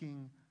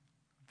taking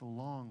the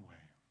long way?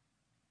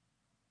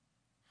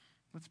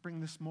 Let's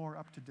bring this more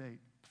up to date.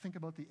 Think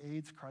about the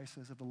AIDS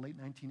crisis of the late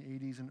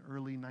 1980s and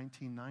early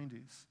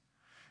 1990s.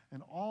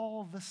 And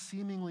all the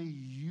seemingly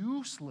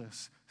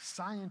useless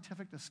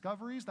scientific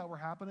discoveries that were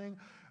happening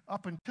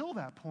up until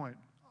that point.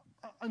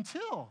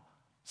 Until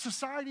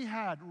society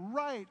had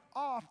right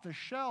off the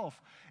shelf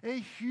a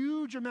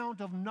huge amount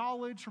of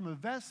knowledge from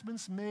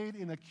investments made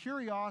in a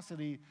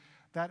curiosity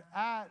that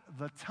at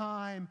the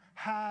time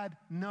had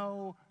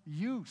no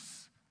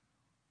use.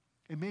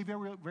 It may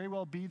very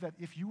well be that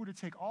if you were to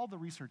take all the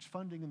research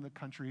funding in the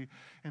country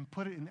and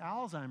put it in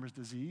Alzheimer's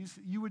disease,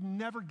 you would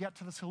never get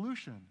to the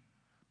solution.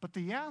 But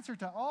the answer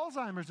to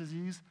Alzheimer's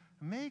disease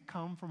may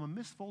come from a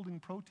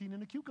misfolding protein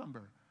in a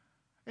cucumber.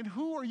 And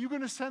who are you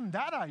going to send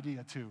that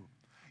idea to?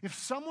 If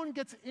someone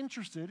gets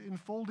interested in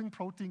folding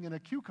protein in a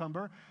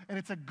cucumber and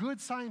it's a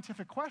good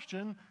scientific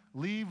question,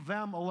 leave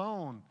them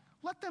alone.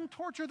 Let them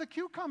torture the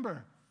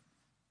cucumber.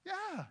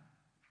 Yeah.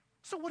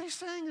 So what he's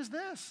saying is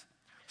this.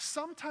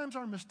 Sometimes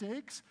our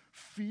mistakes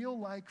feel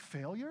like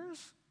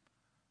failures,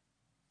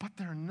 but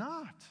they're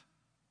not.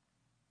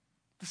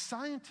 The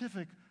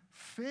scientific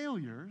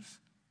failures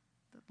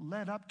that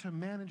led up to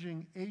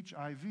managing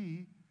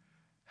HIV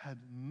had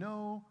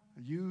no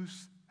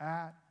use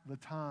at the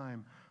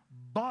time.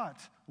 but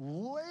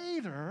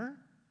later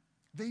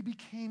they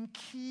became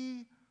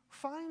key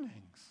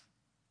findings.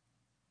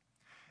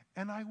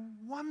 And I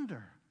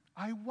wonder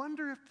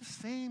if the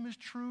same is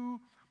true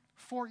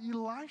for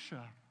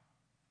Elisha.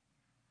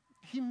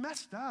 He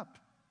messed up.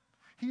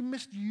 He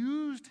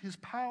misused his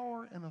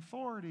power and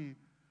authority.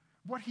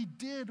 What he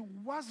did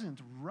wasn't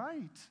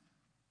right.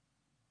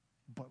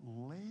 But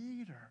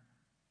later,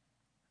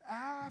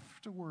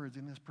 afterwards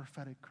in his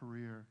prophetic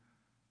career,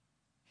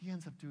 he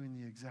ends up doing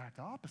the exact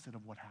opposite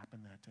of what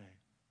happened that day.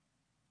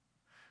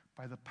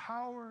 By the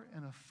power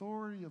and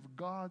authority of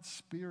God's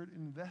Spirit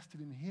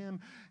invested in him,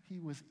 he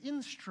was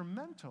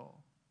instrumental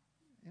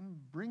in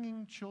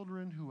bringing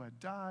children who had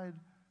died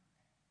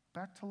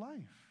back to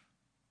life.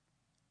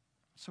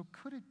 So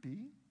could it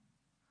be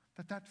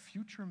that that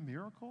future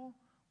miracle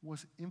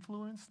was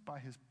influenced by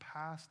his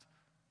past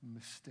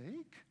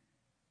mistake?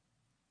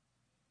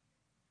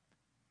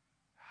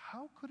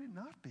 How could it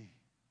not be?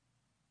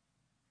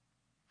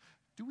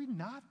 Do we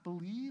not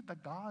believe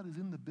that God is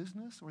in the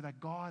business or that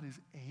God is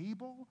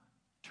able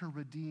to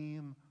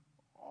redeem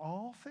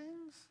all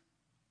things?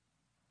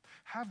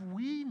 Have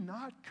we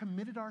not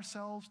committed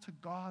ourselves to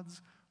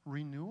God's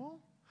renewal?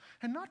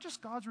 And not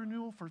just God's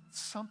renewal for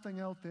something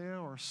out there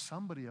or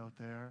somebody out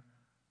there,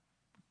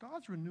 but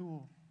God's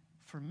renewal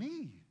for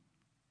me,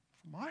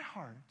 for my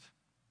heart,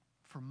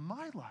 for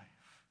my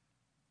life.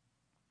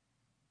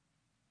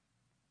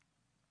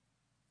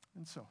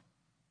 And so,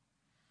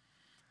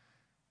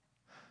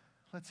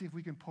 let's see if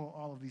we can pull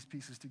all of these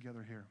pieces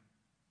together here.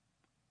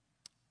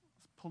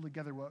 Let's pull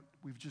together what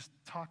we've just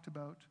talked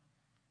about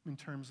in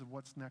terms of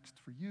what's next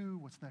for you,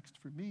 what's next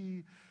for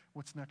me,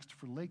 what's next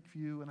for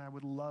Lakeview, and I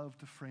would love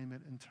to frame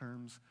it in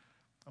terms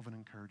of an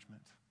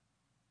encouragement.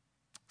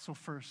 So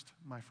first,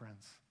 my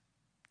friends,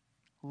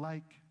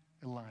 like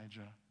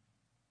Elijah,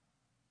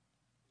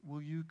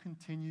 will you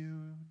continue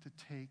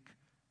to take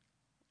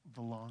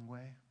the long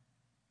way?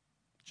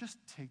 Just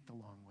take the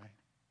long way.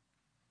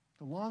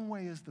 The long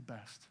way is the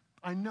best.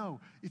 I know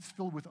it's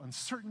filled with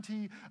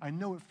uncertainty. I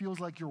know it feels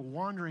like you're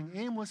wandering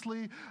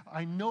aimlessly.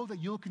 I know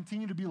that you'll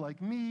continue to be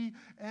like me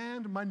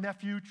and my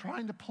nephew,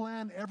 trying to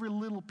plan every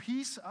little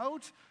piece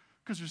out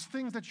because there's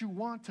things that you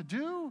want to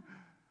do.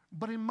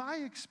 But in my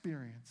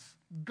experience,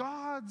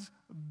 God's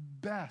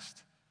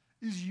best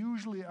is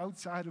usually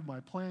outside of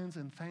my plans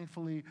and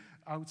thankfully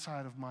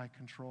outside of my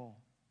control.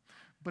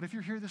 But if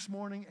you're here this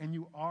morning and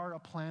you are a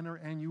planner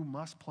and you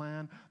must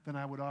plan, then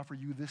I would offer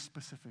you this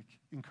specific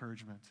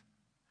encouragement.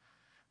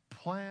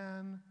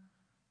 Plan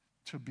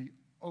to be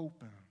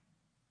open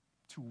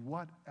to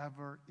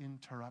whatever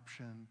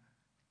interruption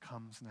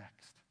comes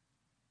next.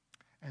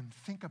 And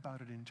think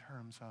about it in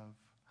terms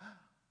of,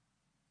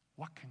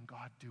 what can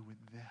God do with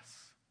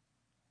this?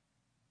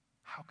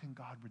 How can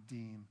God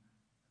redeem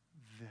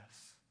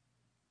this?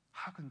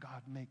 How can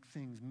God make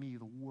things, me,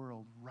 the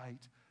world,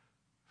 right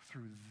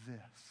through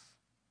this?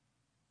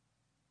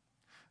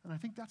 And I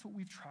think that's what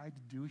we've tried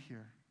to do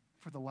here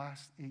for the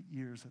last 8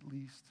 years at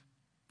least,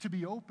 to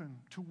be open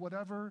to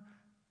whatever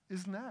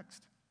is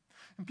next.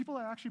 And people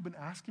have actually been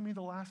asking me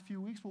the last few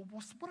weeks, well,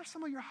 what are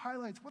some of your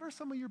highlights? What are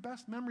some of your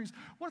best memories?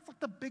 What's like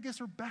the biggest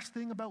or best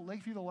thing about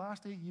Lakeview the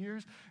last 8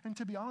 years? And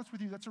to be honest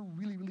with you, that's a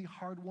really, really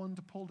hard one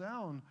to pull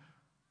down,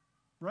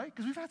 right?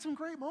 Because we've had some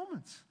great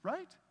moments,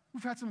 right?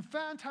 We've had some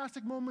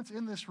fantastic moments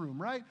in this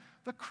room, right?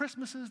 The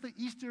Christmases, the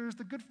Easters,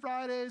 the Good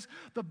Fridays,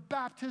 the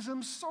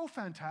baptisms, so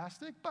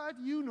fantastic, but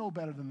you know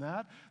better than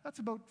that. That's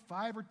about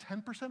 5 or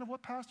 10% of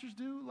what pastors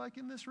do, like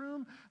in this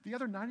room. The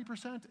other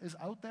 90% is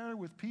out there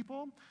with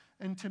people,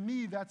 and to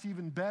me, that's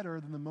even better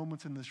than the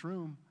moments in this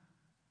room.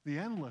 The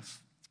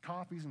endless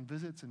coffees and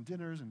visits and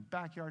dinners and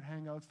backyard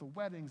hangouts, the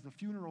weddings, the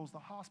funerals, the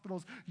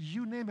hospitals,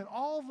 you name it,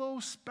 all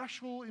those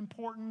special,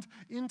 important,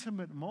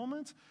 intimate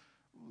moments,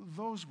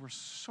 those were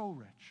so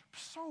rich,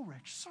 so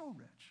rich, so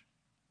rich.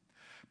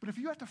 But if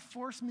you had to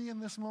force me in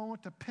this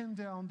moment to pin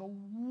down the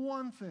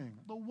one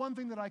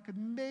thing that I could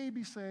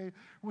maybe say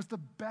was the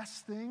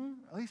best thing,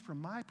 at least from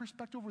my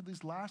perspective over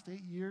these last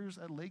 8 years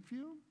at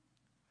Lakeview,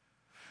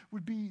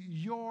 would be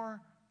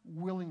your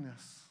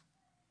willingness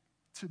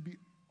to be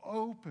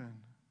open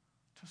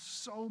to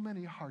so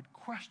many hard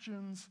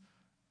questions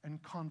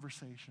and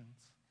conversations.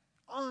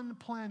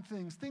 Unplanned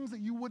things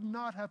that you would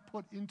not have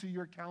put into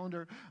your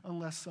calendar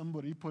unless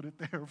somebody put it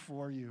there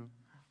for you.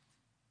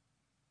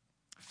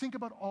 Think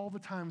about all the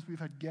times we've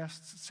had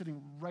guests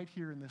sitting right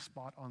here in this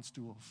spot on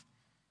stools,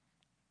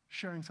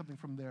 sharing something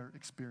from their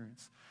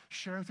experience,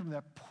 sharing something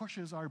that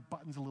pushes our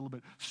buttons a little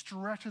bit,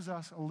 stretches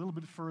us a little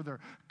bit further,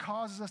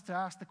 causes us to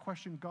ask the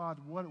question, God,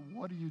 what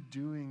are you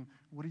doing?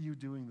 What are you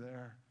doing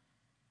there?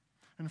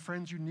 And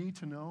friends, you need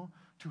to know,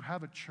 to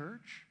have a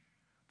church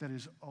that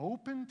is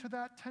open to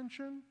that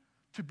tension,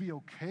 to be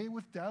okay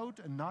with doubt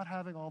and not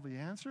having all the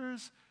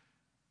answers,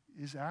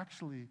 is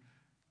actually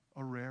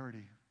a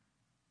rarity.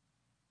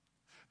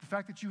 The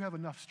fact that you have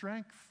enough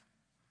strength,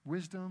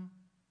 wisdom,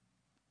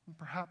 and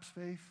perhaps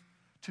faith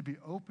to be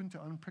open to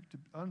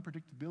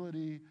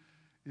unpredictability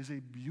is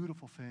a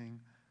beautiful thing,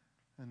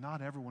 and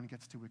not everyone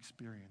gets to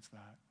experience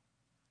that.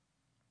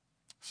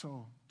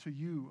 So to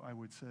you, I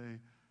would say,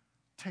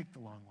 take the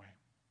long way.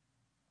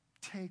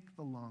 Take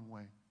the long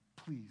way,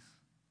 please.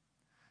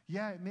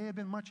 Yeah, it may have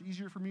been much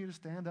easier for me to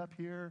stand up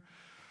here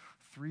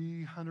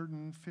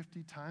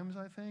 350 times,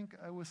 I think.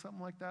 I was something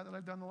like that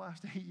I've done the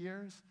last 8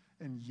 years,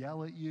 and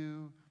yell at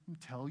you, and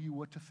tell you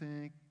what to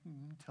think,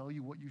 and tell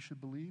you what you should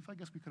believe. I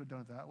guess we could have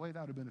done it that way. That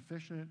would have been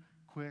efficient,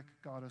 quick,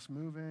 got us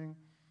moving.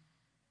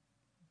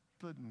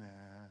 But nah,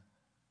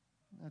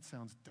 that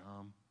sounds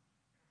dumb.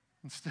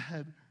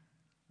 Instead,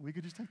 we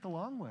could just take the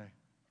long way.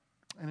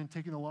 And in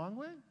taking the long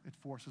way, it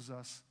forces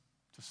us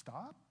to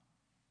stop.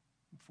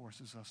 It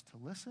forces us to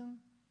listen,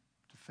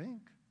 to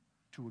think,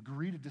 to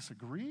agree to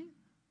disagree,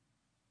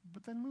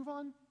 but then move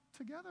on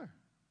together.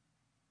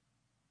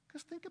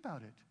 Because think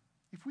about it.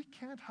 If we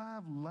can't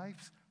have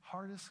life's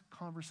hardest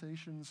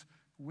conversations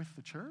with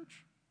the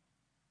church,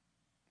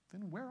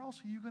 then where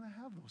else are you going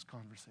to have those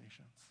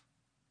conversations?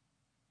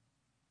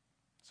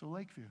 So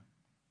Lakeview,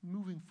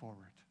 moving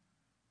forward,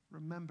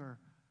 remember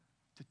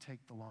to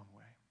take the long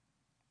way.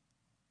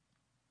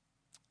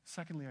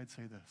 Secondly, I'd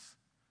say this.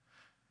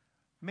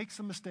 Make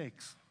some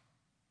mistakes.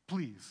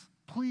 Please,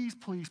 please,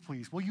 please,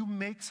 please. Will you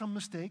make some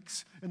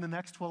mistakes in the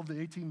next 12 to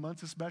 18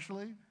 months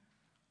especially?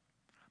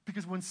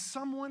 Because when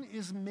someone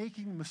is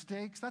making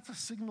mistakes, that's a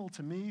signal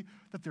to me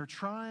that they're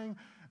trying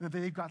and that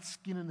they've got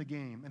skin in the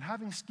game. And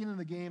having skin in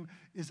the game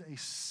is a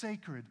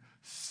sacred,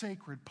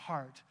 sacred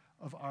part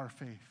of our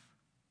faith.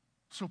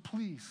 So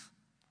please,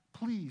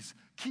 please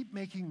keep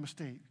making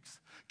mistakes.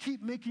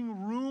 Keep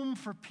making room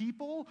for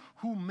people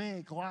who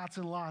make lots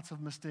and lots of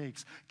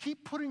mistakes.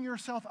 Keep putting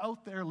yourself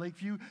out there,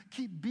 Lakeview.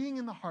 Keep being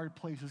in the hard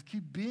places.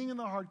 Keep being in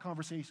the hard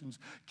conversations.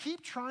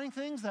 Keep trying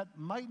things that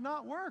might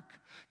not work.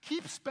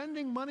 Keep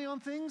spending money on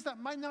things that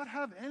might not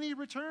have any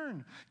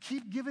return.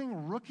 Keep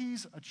giving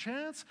rookies a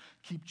chance.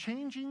 Keep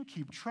changing.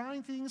 Keep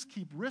trying things.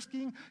 Keep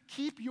risking.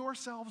 Keep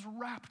yourselves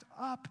wrapped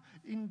up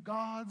in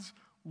God's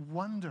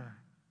wonder.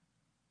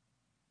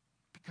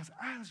 Because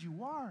as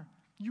you are,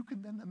 you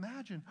can then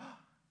imagine,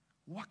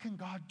 what can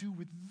God do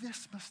with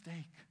this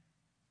mistake?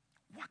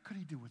 What could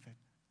he do with it?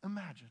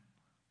 Imagine.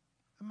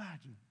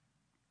 Imagine.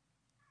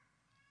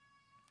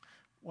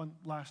 One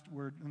last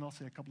word, and I'll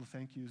say a couple of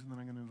thank yous, and then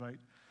I'm going to invite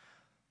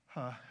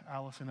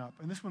Allison up.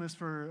 And this one is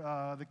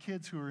for the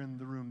kids who are in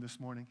the room this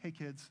morning. Hey,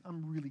 kids,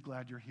 I'm really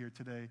glad you're here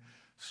today.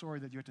 Sorry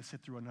that you had to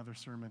sit through another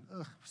sermon.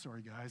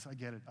 Sorry, guys. I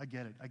get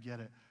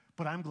it.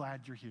 But I'm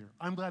glad you're here.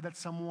 I'm glad that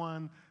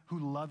someone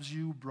who loves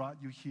you brought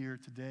you here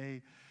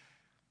today.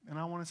 And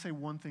I want to say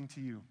one thing to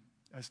you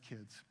as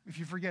kids. If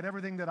you forget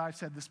everything that I've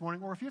said this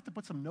morning, or if you have to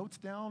put some notes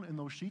down in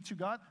those sheets you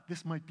got,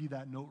 this might be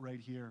that note right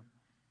here.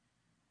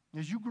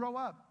 As you grow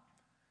up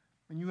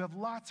and you have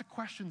lots of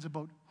questions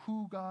about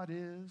who God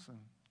is and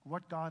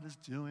what God is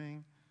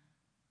doing,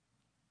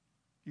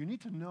 you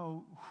need to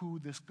know who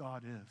this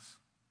God is.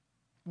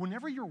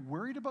 Whenever you're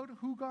worried about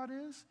who God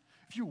is,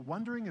 if you're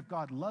wondering if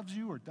God loves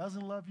you or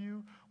doesn't love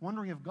you,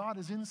 wondering if God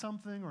is in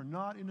something or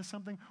not into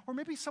something, or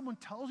maybe someone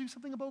tells you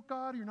something about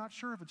God, you're not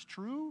sure if it's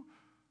true,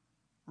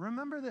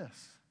 remember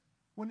this.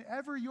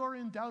 Whenever you're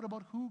in doubt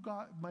about who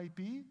God might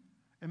be,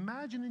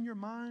 imagine in your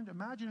mind,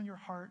 imagine in your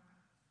heart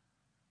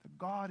that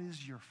God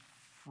is your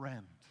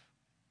friend.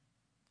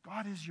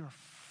 God is your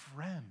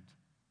friend.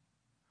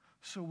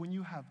 So when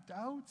you have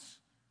doubts,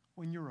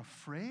 when you're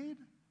afraid,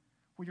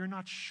 when you're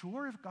not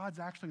sure if God's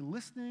actually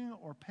listening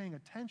or paying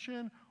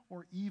attention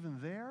or even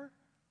there,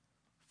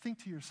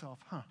 think to yourself,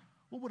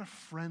 what would a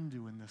friend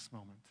do in this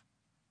moment?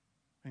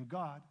 And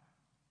God,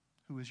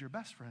 who is your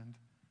best friend,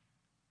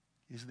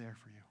 is there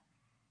for you.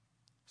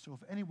 So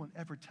if anyone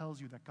ever tells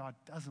you that God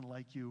doesn't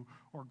like you,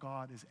 or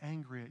God is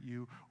angry at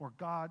you, or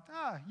God,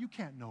 you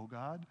can't know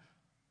God,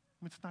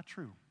 it's not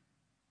true.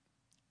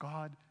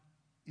 God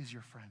is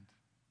your friend.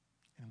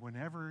 And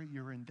whenever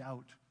you're in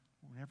doubt,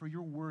 whenever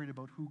you're worried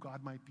about who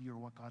God might be or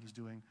what God is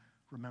doing,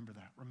 remember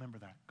that. Remember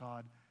that.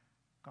 God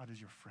is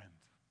your friend.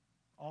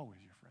 Always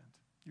your friend.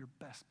 Your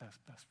best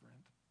friend.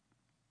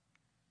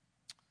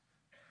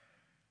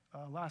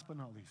 Last but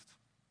not least,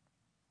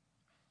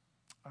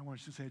 I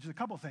want to say just a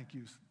couple of thank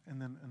yous, and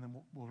then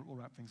we'll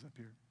wrap things up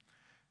here.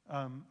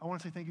 I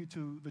want to say thank you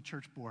to the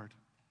church board,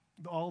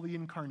 all the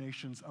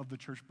incarnations of the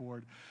church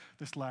board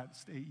this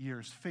last 8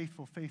 years.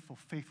 Faithful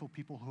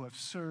people who have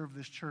served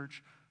this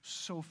church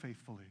so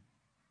faithfully.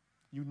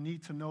 You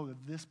need to know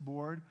that this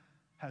board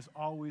has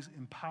always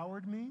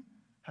empowered me,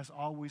 has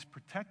always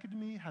protected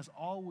me, has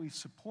always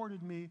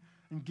supported me,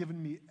 and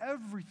given me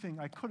everything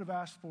I could have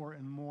asked for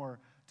and more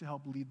to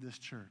help lead this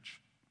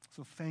church.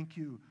 So thank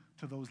you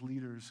to those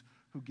leaders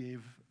who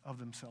gave of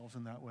themselves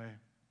in that way.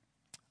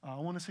 I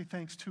want to say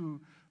thanks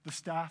to the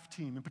staff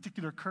team, in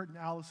particular Kurt and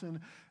Allison,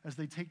 as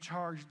they take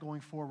charge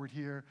going forward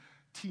here.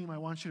 Team, I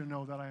want you to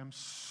know that I am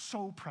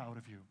so proud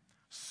of you.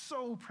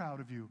 So proud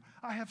of you.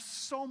 I have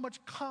so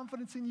much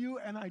confidence in you,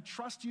 and I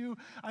trust you.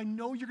 I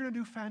know you're going to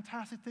do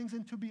fantastic things,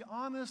 and to be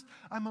honest,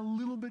 I'm a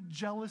little bit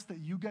jealous that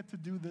you get to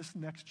do this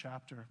next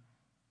chapter.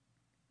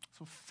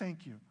 So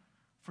thank you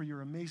for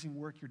your amazing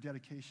work, your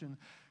dedication,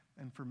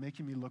 and for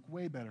making me look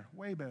way better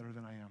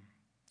than I am.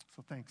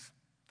 So thanks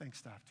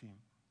staff team.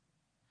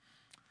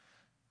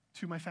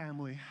 To my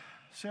family,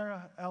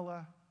 Sarah,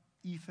 Ella,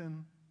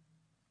 Ethan,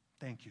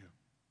 thank you.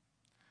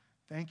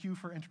 Thank you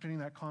for entertaining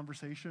that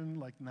conversation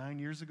like 9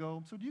 years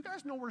ago. So do you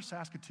guys know where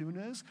Saskatoon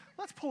is?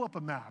 Let's pull up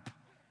a map.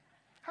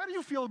 How do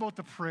you feel about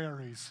the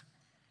prairies?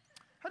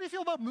 How do you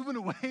feel about moving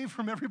away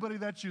from everybody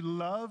that you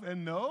love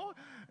and know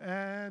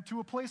and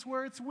to a place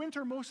where it's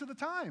winter most of the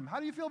time? How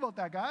do you feel about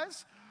that,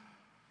 guys?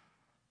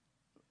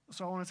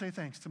 So I want to say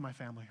thanks to my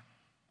family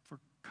for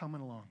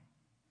coming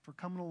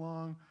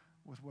along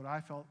with what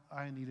I felt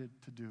I needed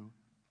to do,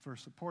 for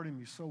supporting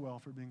me so well,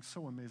 for being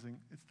so amazing.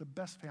 It's the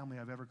best family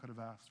I've ever could have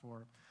asked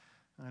for,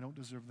 and I don't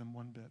deserve them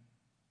one bit,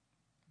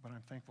 but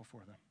I'm thankful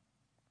for them.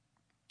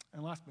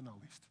 And last but not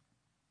least,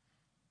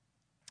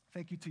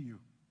 thank you to you.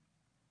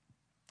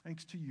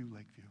 Thanks to you,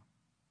 Lakeview.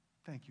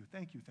 Thank you,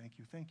 thank you, thank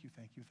you, thank you,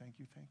 thank you, thank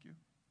you, thank you.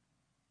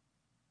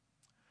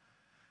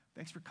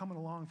 Thanks for coming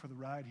along for the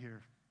ride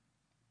here.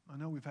 I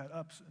know we've had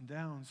ups and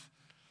downs,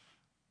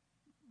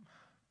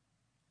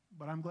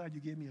 but I'm glad you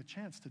gave me a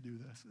chance to do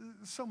this.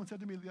 Someone said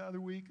to me the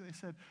other week, they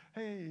said,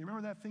 hey,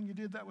 remember that thing you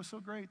did? That was so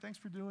great. Thanks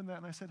for doing that.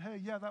 And I said, hey,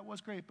 yeah, that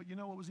was great. But you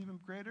know what was even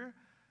greater?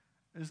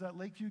 Is that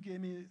Lakeview gave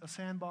me a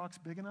sandbox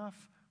big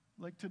enough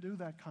to do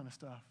that kind of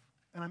stuff.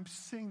 And I'm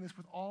saying this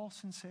with all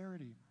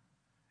sincerity,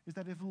 is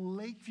that if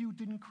Lakeview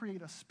didn't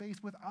create a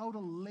space, without a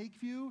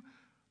Lakeview,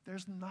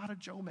 there's not a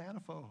Joe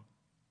Manifo.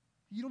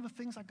 You know the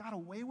things I got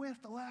away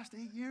with the last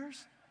 8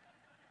 years?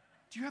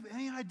 Do you have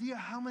any idea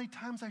how many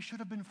times I should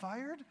have been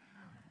fired?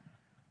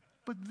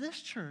 But this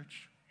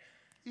church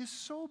is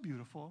so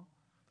beautiful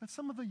that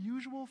some of the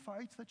usual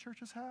fights that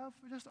churches have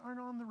just aren't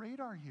on the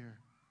radar here.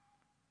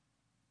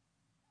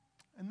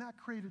 And that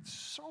created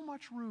so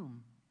much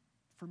room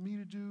for me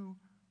to do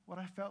what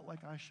I felt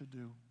like I should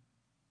do.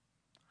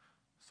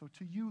 So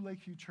to you,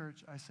 Lakeview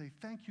Church, I say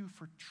thank you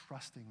for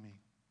trusting me.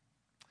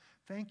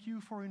 Thank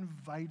you for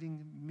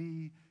inviting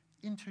me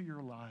into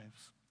your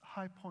lives,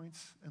 high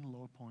points and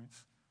low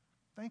points.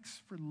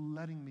 Thanks for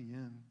letting me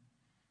in.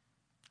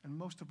 And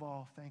most of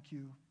all, thank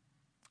you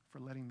for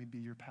letting me be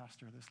your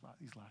pastor these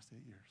last 8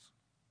 years.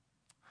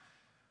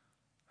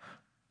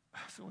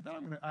 So with that,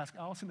 I'm going to ask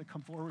Allison to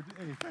come forward.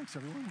 Hey, thanks,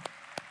 everyone.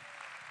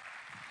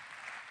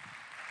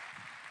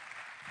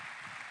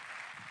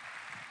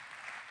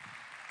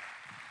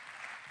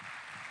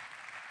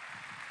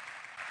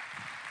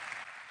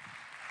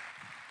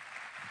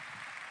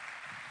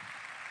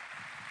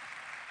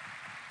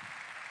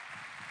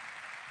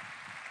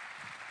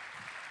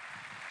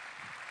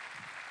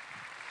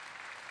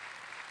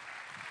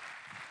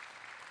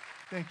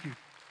 Thank you.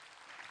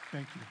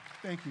 Thank you.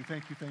 Thank you.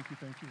 Thank you. Thank you.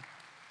 Thank you.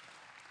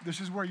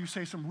 This is where you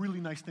say some really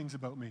nice things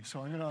about me.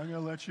 So I'm gonna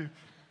let you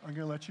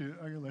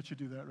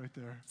do that right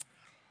there.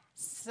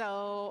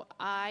 So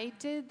I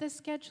did the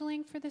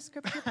scheduling for the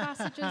scripture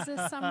passages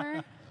this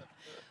summer,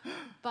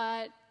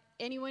 but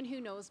anyone who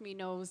knows me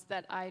knows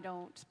that I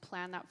don't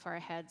plan that far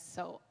ahead.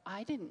 So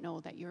I didn't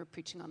know that you were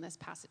preaching on this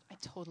passage. I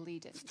totally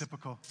didn't. It's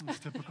typical. It's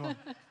typical.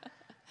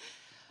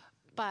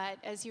 But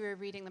as you were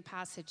reading the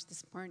passage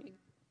this morning,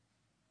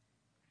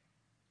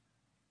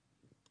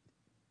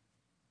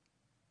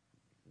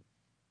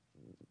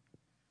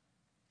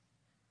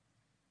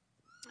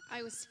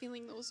 I was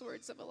feeling those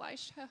words of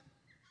Elisha.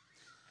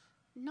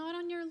 Not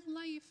on your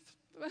life.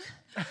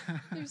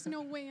 There's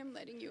no way I'm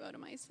letting you out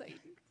of my sight.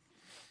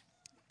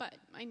 But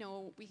I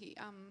know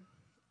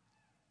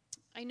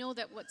I know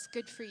that what's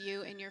good for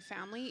you and your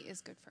family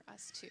is good for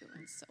us too.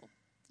 And so,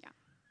 yeah.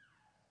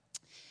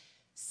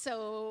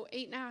 So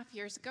 8.5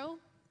 years ago,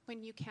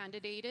 when you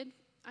candidated,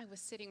 I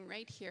was sitting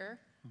right here,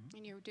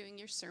 and you were doing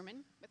your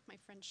sermon with my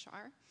friend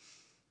Shar.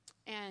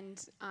 And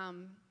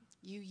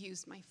you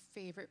used my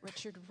favorite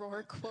Richard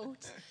Rohr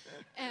quote.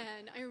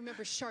 And I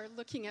remember Shar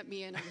looking at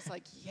me, and I was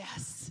like,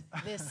 yes,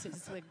 this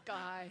is the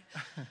guy.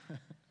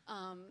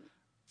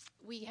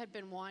 We had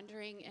been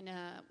wandering in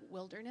a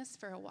wilderness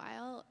for a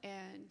while,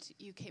 and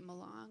you came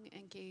along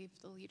and gave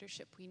the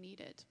leadership we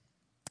needed.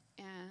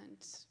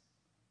 And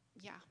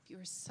yeah, you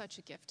were such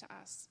a gift to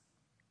us.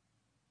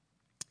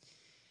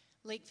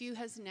 Lakeview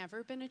has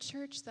never been a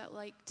church that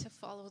liked to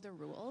follow the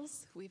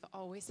rules. We've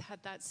always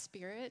had that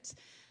spirit.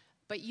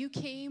 But you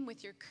came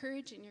with your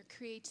courage and your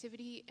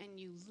creativity, and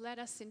you led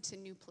us into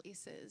new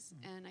places.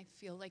 And I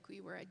feel like we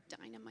were a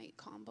dynamite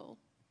combo.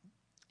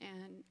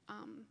 And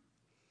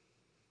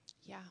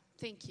yeah,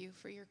 thank you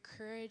for your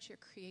courage, your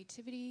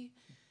creativity.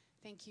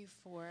 Thank you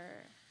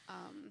for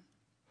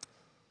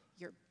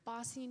your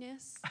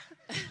bossiness,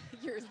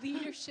 your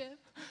leadership,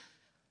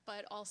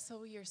 but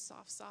also your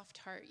soft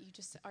heart. You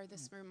just are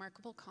this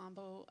remarkable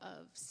combo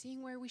of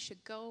seeing where we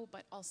should go,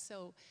 but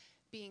also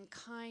being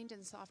kind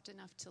and soft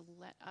enough to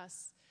let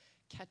us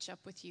catch up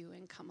with you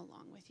and come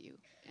along with you.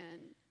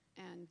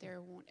 And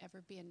there won't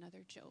ever be another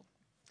Joe.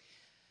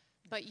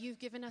 But you've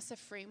given us a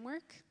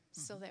framework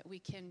so that we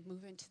can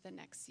move into the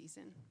next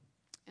season.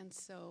 And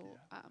so,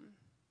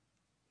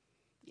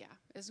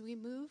 as we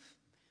move,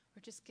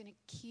 we're just going to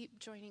keep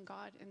joining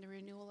God in the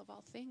renewal of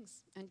all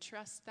things and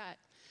trust that.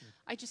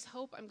 I just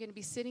hope I'm going to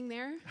be sitting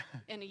there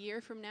in a year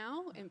from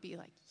now and be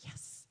like,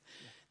 yes,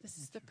 this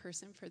is the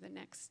person for the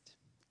next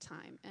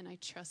time. And I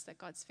trust that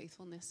God's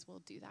faithfulness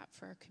will do that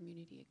for our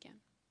community again.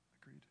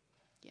 Agreed.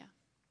 Yeah.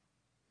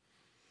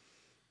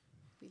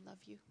 We love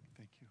you.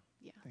 Thank you.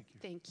 Yeah. Thank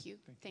you. Thank you.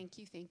 Thank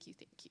you. Thank you.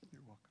 Thank you.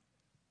 You're welcome.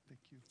 Thank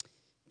you.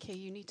 Okay,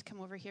 you need to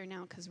come over here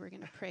now because we're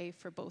going to pray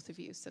for both of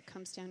you. So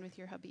come stand with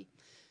your hubby.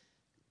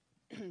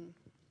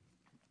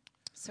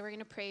 So we're going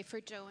to pray for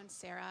Joe and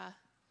Sarah.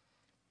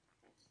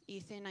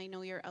 Ethan, I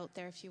know you're out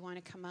there. If you want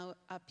to come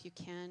up, you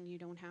can. You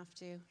don't have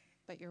to,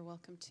 but you're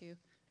welcome to.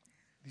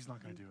 He's not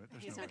going to do it.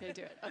 He's not going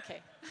to do it.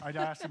 Okay. I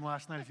asked him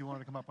last night if he wanted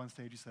to come up on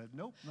stage. He said,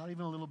 nope, not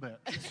even a little bit.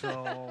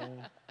 So,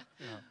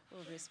 yeah.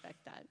 We'll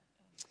respect that.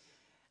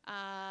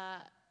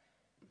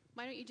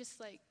 Why don't you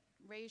just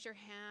raise your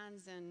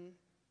hands and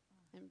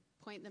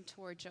point them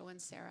toward Joe and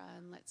Sarah,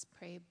 and let's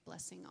pray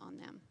blessing on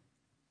them.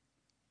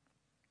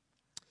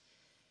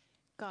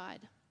 God,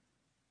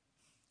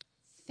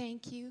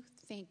 thank you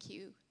for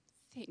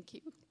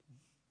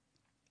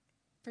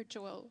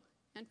Joe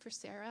and for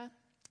Sarah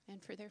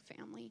and for their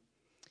family.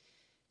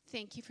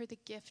 Thank you for the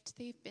gift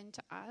they've been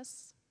to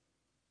us.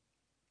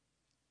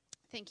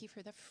 Thank you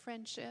for the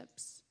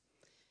friendships.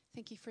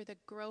 Thank you for the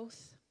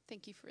growth.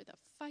 Thank you for the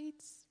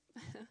fights.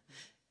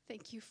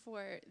 Thank you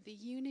for the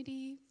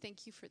unity.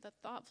 Thank you for the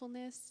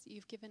thoughtfulness.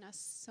 You've given us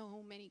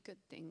so many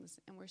good things,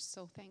 and we're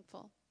so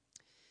thankful.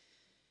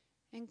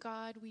 And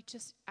God, we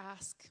just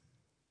ask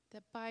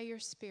that by your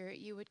Spirit,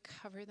 you would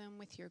cover them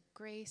with your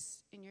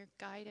grace and your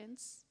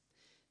guidance,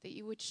 that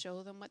you would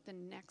show them what the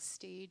next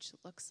stage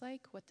looks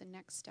like, what the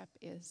next step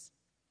is.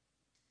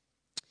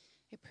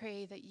 I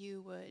pray that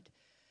you would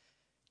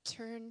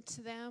turn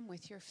to them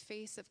with your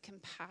face of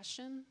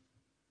compassion,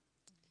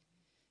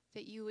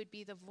 that you would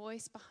be the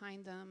voice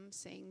behind them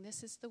saying,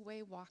 this is the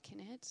way, walk in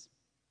it,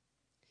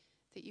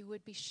 that you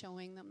would be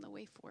showing them the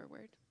way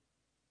forward.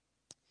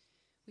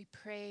 We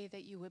pray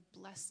that you would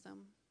bless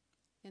them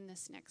in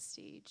this next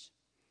stage.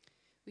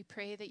 We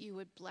pray that you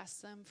would bless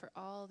them for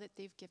all that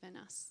they've given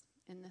us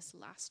in this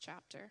last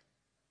chapter.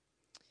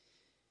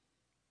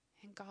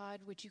 And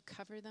God, would you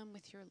cover them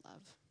with your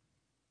love?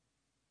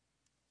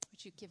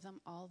 Would you give them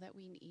all that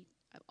we need,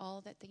 all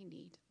that they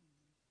need?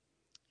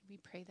 We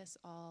pray this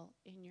all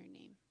in your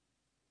name.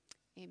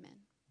 Amen.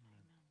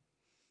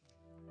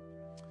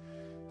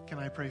 Can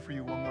I pray for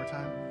you one more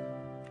time?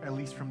 At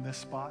least from this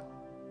spot.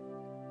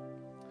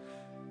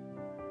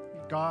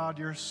 God,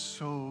 you're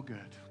so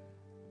good.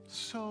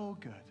 So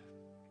good.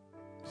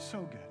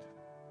 So good.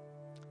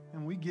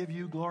 And we give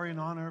you glory and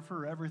honor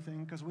for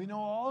everything because we know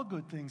all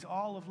good things,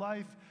 all of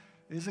life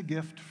is a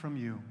gift from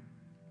you.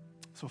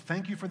 So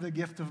thank you for the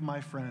gift of my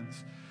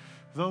friends.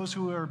 Those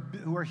who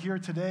are here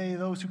today,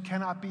 those who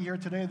cannot be here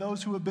today,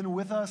 those who have been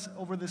with us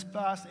over this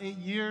past 8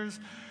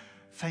 years,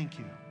 thank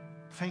you.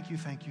 Thank you,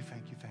 thank you,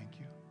 thank you, thank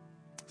you.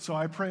 So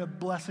I pray a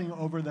blessing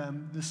over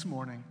them this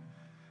morning.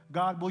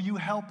 God, will you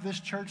help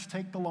this church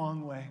take the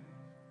long way?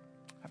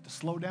 Have to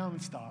slow down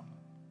and stop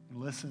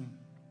and listen,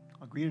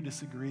 agree to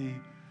disagree,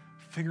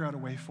 figure out a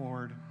way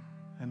forward,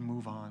 and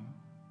move on.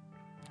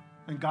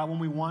 And God, when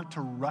we want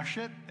to rush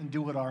it and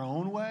do it our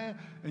own way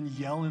and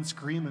yell and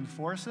scream and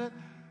force it,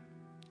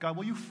 God,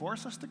 will you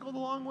force us to go the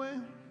long way?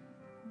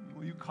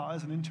 Will you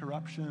cause an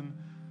interruption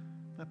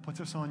that puts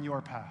us on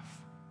your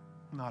path,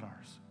 not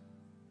ours?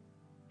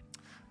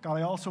 God,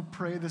 I also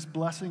pray this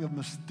blessing of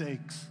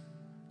mistakes.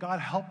 God,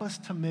 help us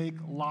to make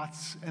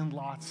lots and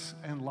lots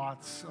and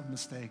lots of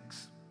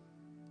mistakes,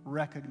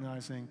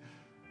 recognizing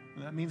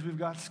that means we've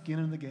got skin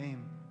in the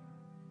game.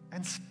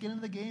 And skin in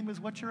the game is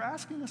what you're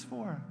asking us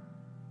for,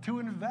 to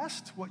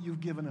invest what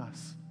you've given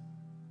us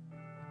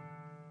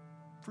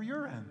for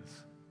your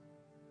ends,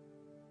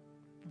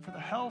 and for the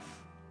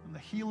health and the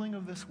healing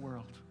of this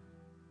world.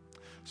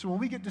 So when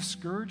we get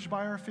discouraged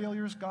by our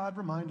failures, God,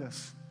 remind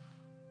us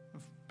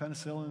of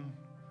penicillin,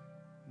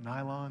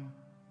 nylon,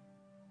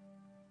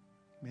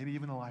 maybe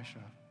even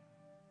Elisha.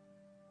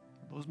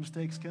 Those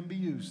mistakes can be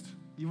used.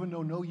 Even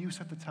though no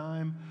use at the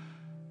time,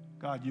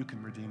 God, you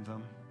can redeem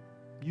them.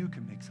 You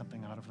can make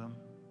something out of them.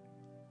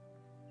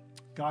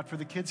 God, for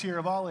the kids here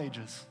of all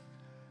ages,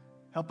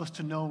 help us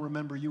to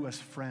remember you as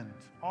friend,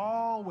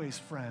 always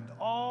friend,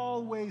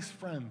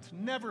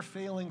 never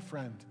failing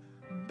friend,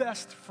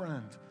 best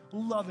friend,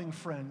 loving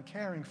friend,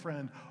 caring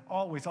friend,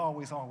 always,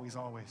 always, always,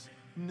 always,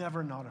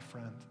 never not a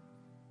friend.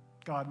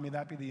 God, may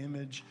that be the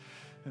image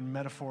and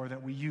metaphor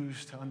that we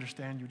use to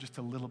understand you just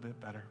a little bit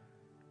better.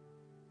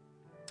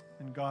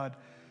 And God,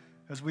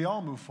 as we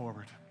all move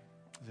forward,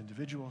 as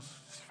individuals,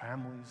 as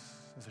families,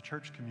 as a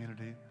church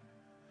community,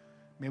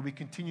 may we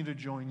continue to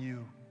join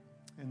you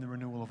in the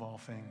renewal of all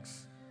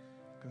things,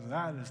 because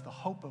that is the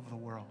hope of the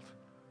world.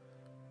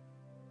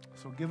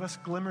 So give us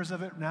glimmers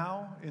of it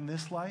now in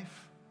this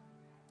life.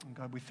 And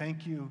God, we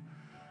thank you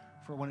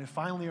for when it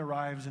finally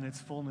arrives in its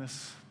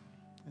fullness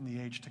in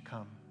the age to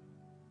come.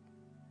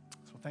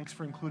 So thanks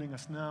for including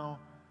us now,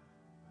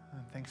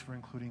 and thanks for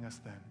including us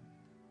then.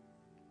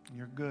 In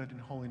your good and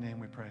holy name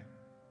we pray.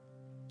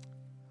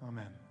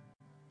 Amen.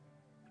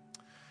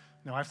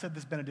 Now, I've said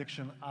this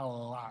benediction a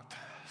lot,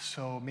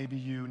 so maybe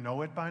you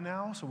know it by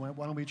now, so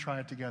why don't we try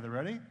it together?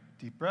 Ready?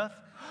 Deep breath.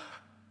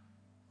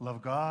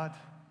 love God,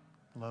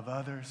 love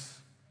others,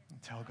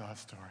 and tell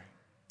God's story.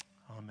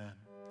 Amen.